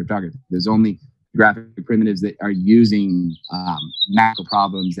post-quantum cryptography. There's only graphic primitives that are using mathematical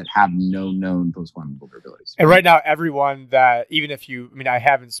problems that have no known post-quantum vulnerabilities. And right now, everyone that, even if I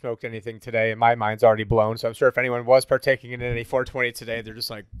haven't smoked anything today and my mind's already blown. So I'm sure if anyone was partaking in any 420 today, they're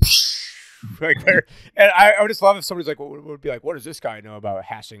just like, and I would just love if somebody's like, would be like, what does this guy know about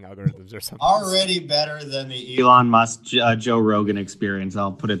hashing algorithms or something? Already better than the Elon Musk, Joe Rogan experience.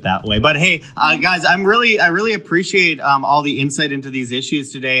 I'll put it that way. But hey, guys, I really appreciate all the insight into these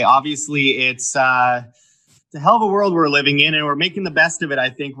issues today. Obviously, it's a hell of a world we're living in, and we're making the best of it. I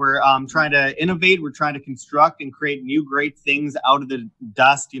think we're trying to innovate. We're trying to construct and create new great things out of the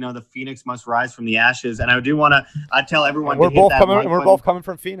dust. The phoenix must rise from the ashes. And I do want to tell everyone we're to hit that like button. We're both coming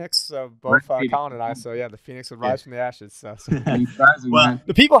from Phoenix, so both Colin and I. So yeah, the phoenix would rise from the ashes. So. Well,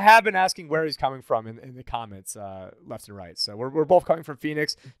 the people have been asking where he's coming from in the comments, left and right. So we're both coming from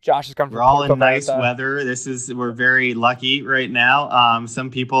Phoenix. Josh is coming from. We're all in nice weather. We're very lucky right now. Some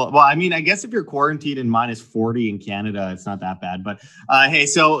people, well, I mean, I guess if you're quarantined in -40 in Canada, it's not that bad. But hey,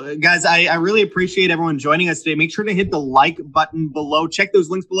 so guys, I really appreciate everyone joining us today. Make sure to hit the like button below. Check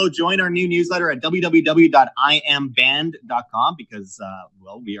those links below. Join our new newsletter at www.iambanned.com because,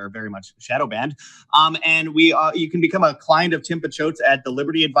 we are very much shadow banned. And you can become a client of Tim Pachotes at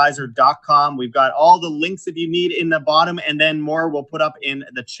thelibertyadvisor.com. We've got all the links that you need in the bottom, and then more we'll put up in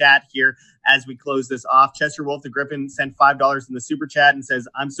the chat here as we close this off. Chester Wolf the Griffin sent $5 in the super chat and says,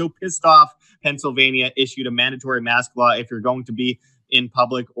 I'm so pissed off Pennsylvania issued a mandatory mask law. If you're going to be in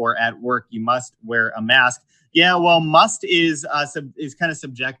public or at work, you must wear a mask. Yeah, well, must is kind of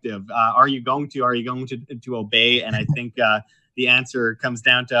subjective. Are you going to obey? And I think the answer comes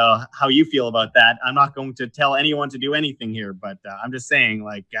down to how you feel about that. I'm not going to tell anyone to do anything here, but I'm just saying,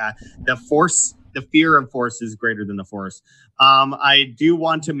 the fear of force is greater than the force. I do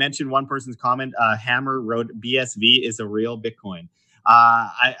want to mention one person's comment. Hammer wrote, BSV is a real Bitcoin.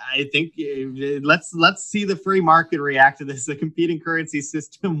 I think let's see the free market react to this. The competing currency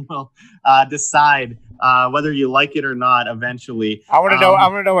system will decide whether you like it or not eventually. I want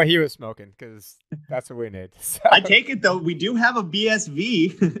to know what he was smoking, because that's what we need. So. I take it though, we do have a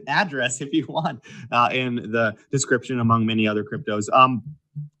BSV address if you want in the description, among many other cryptos.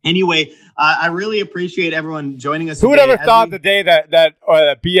 Anyway, I really appreciate everyone joining us. Who would ever thought the day that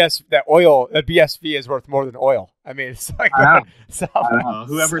BSV is worth more than oil? I mean, it's like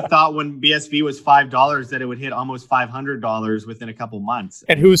whoever thought when BSV was $5 that it would hit almost $500 within a couple months.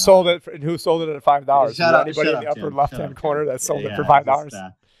 And who sold it? And who sold it at $5? Anybody in the upper left-hand corner that sold it for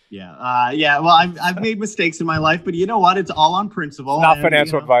 $5? Yeah. Well, I've made mistakes in my life, but you know what? It's all on principle. Not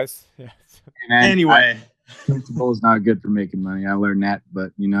financial advice. Yeah. Anyway. Principle is not good for making money. I learned that,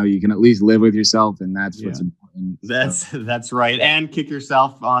 but you can at least live with yourself, and that's what's important. That's right. And kick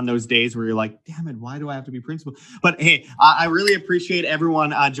yourself on those days where you're like, damn it, why do I have to be principled? But hey, I really appreciate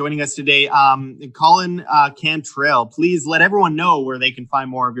everyone joining us today. Colin Cantrell, please let everyone know where they can find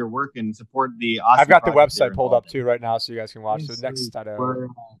more of your work and support the awesome. I've got the website pulled up too right now, so you guys can watch. So Nexus.io.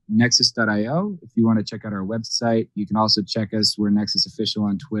 Nexus.io. If you want to check out our website, you can also check us. We're Nexus Official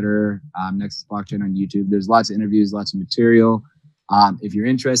on Twitter, Nexus Blockchain on YouTube. There's lots of interviews, lots of material. If you're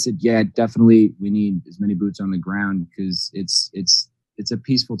interested, definitely we need as many boots on the ground, because it's a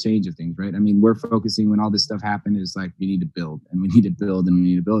peaceful change of things, right? I mean, we're focusing when all this stuff happened is like we need to build, and we need to build, and we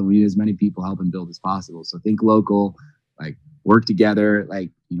need to build, and we need as many people helping build as possible. So think local, work together,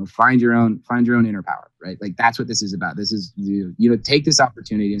 find your own inner power, right? That's what this is about. This is take this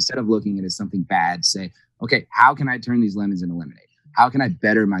opportunity, instead of looking at it as something bad, say, okay, how can I turn these lemons into lemonade? How can I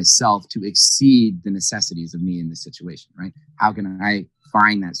better myself to exceed the necessities of me in this situation, right? How can I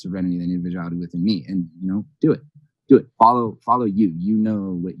find that serenity, that individuality within me, and do it. Follow you. You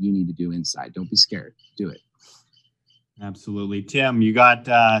know what you need to do inside. Don't be scared. Do it. Absolutely. Tim, you got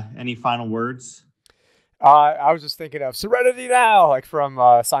any final words? I was just thinking of Serenity Now, like from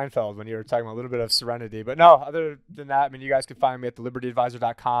Seinfeld when you were talking about a little bit of serenity. But no, other than that, I mean, you guys can find me at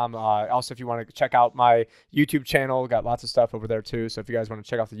thelibertyadvisor.com. Also, if you want to check out my YouTube channel, got lots of stuff over there too. So if you guys want to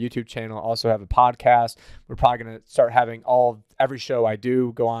check out the YouTube channel, also have a podcast. We're probably going to start having every show I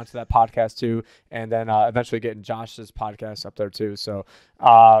do go on to that podcast too. And then eventually getting Josh's podcast up there too. So,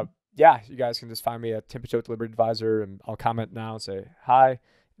 yeah, you guys can just find me at Tim Picciott with the Liberty Advisor, and I'll comment now and say hi.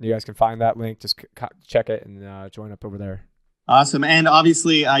 You guys can find that link. Just check it and join up over there. Awesome. And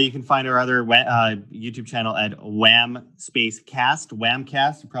obviously, you can find our other YouTube channel at WAM Cast.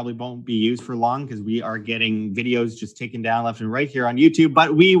 WAMcast probably won't be used for long because we are getting videos just taken down left and right here on YouTube.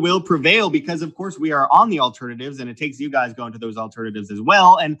 But we will prevail because, of course, we are on the alternatives, and it takes you guys going to those alternatives as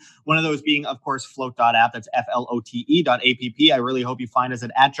well. And one of those being, of course, flote.app. That's flote.app. I really hope you find us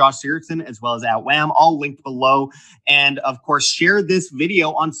at Josh Sigurdsson as well as at WAM, all linked below. And, of course, share this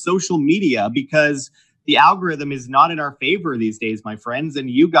video on social media because the algorithm is not in our favor these days, my friends. And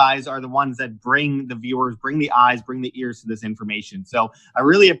you guys are the ones that bring the viewers, bring the eyes, bring the ears to this information. So I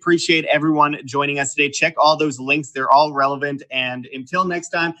really appreciate everyone joining us today. Check all those links. They're all relevant. And until next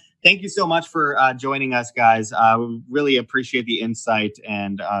time, thank you so much for joining us, guys. We really appreciate the insight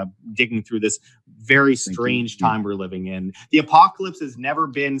and digging through this very strange time we're living in. The apocalypse has never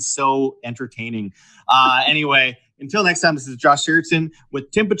been so entertaining. Anyway, until next time, this is Josh Sigurdsson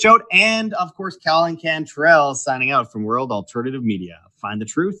with Tim Picciott and, of course, Colin Cantrell signing out from World Alternative Media. Find the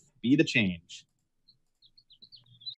truth, be the change.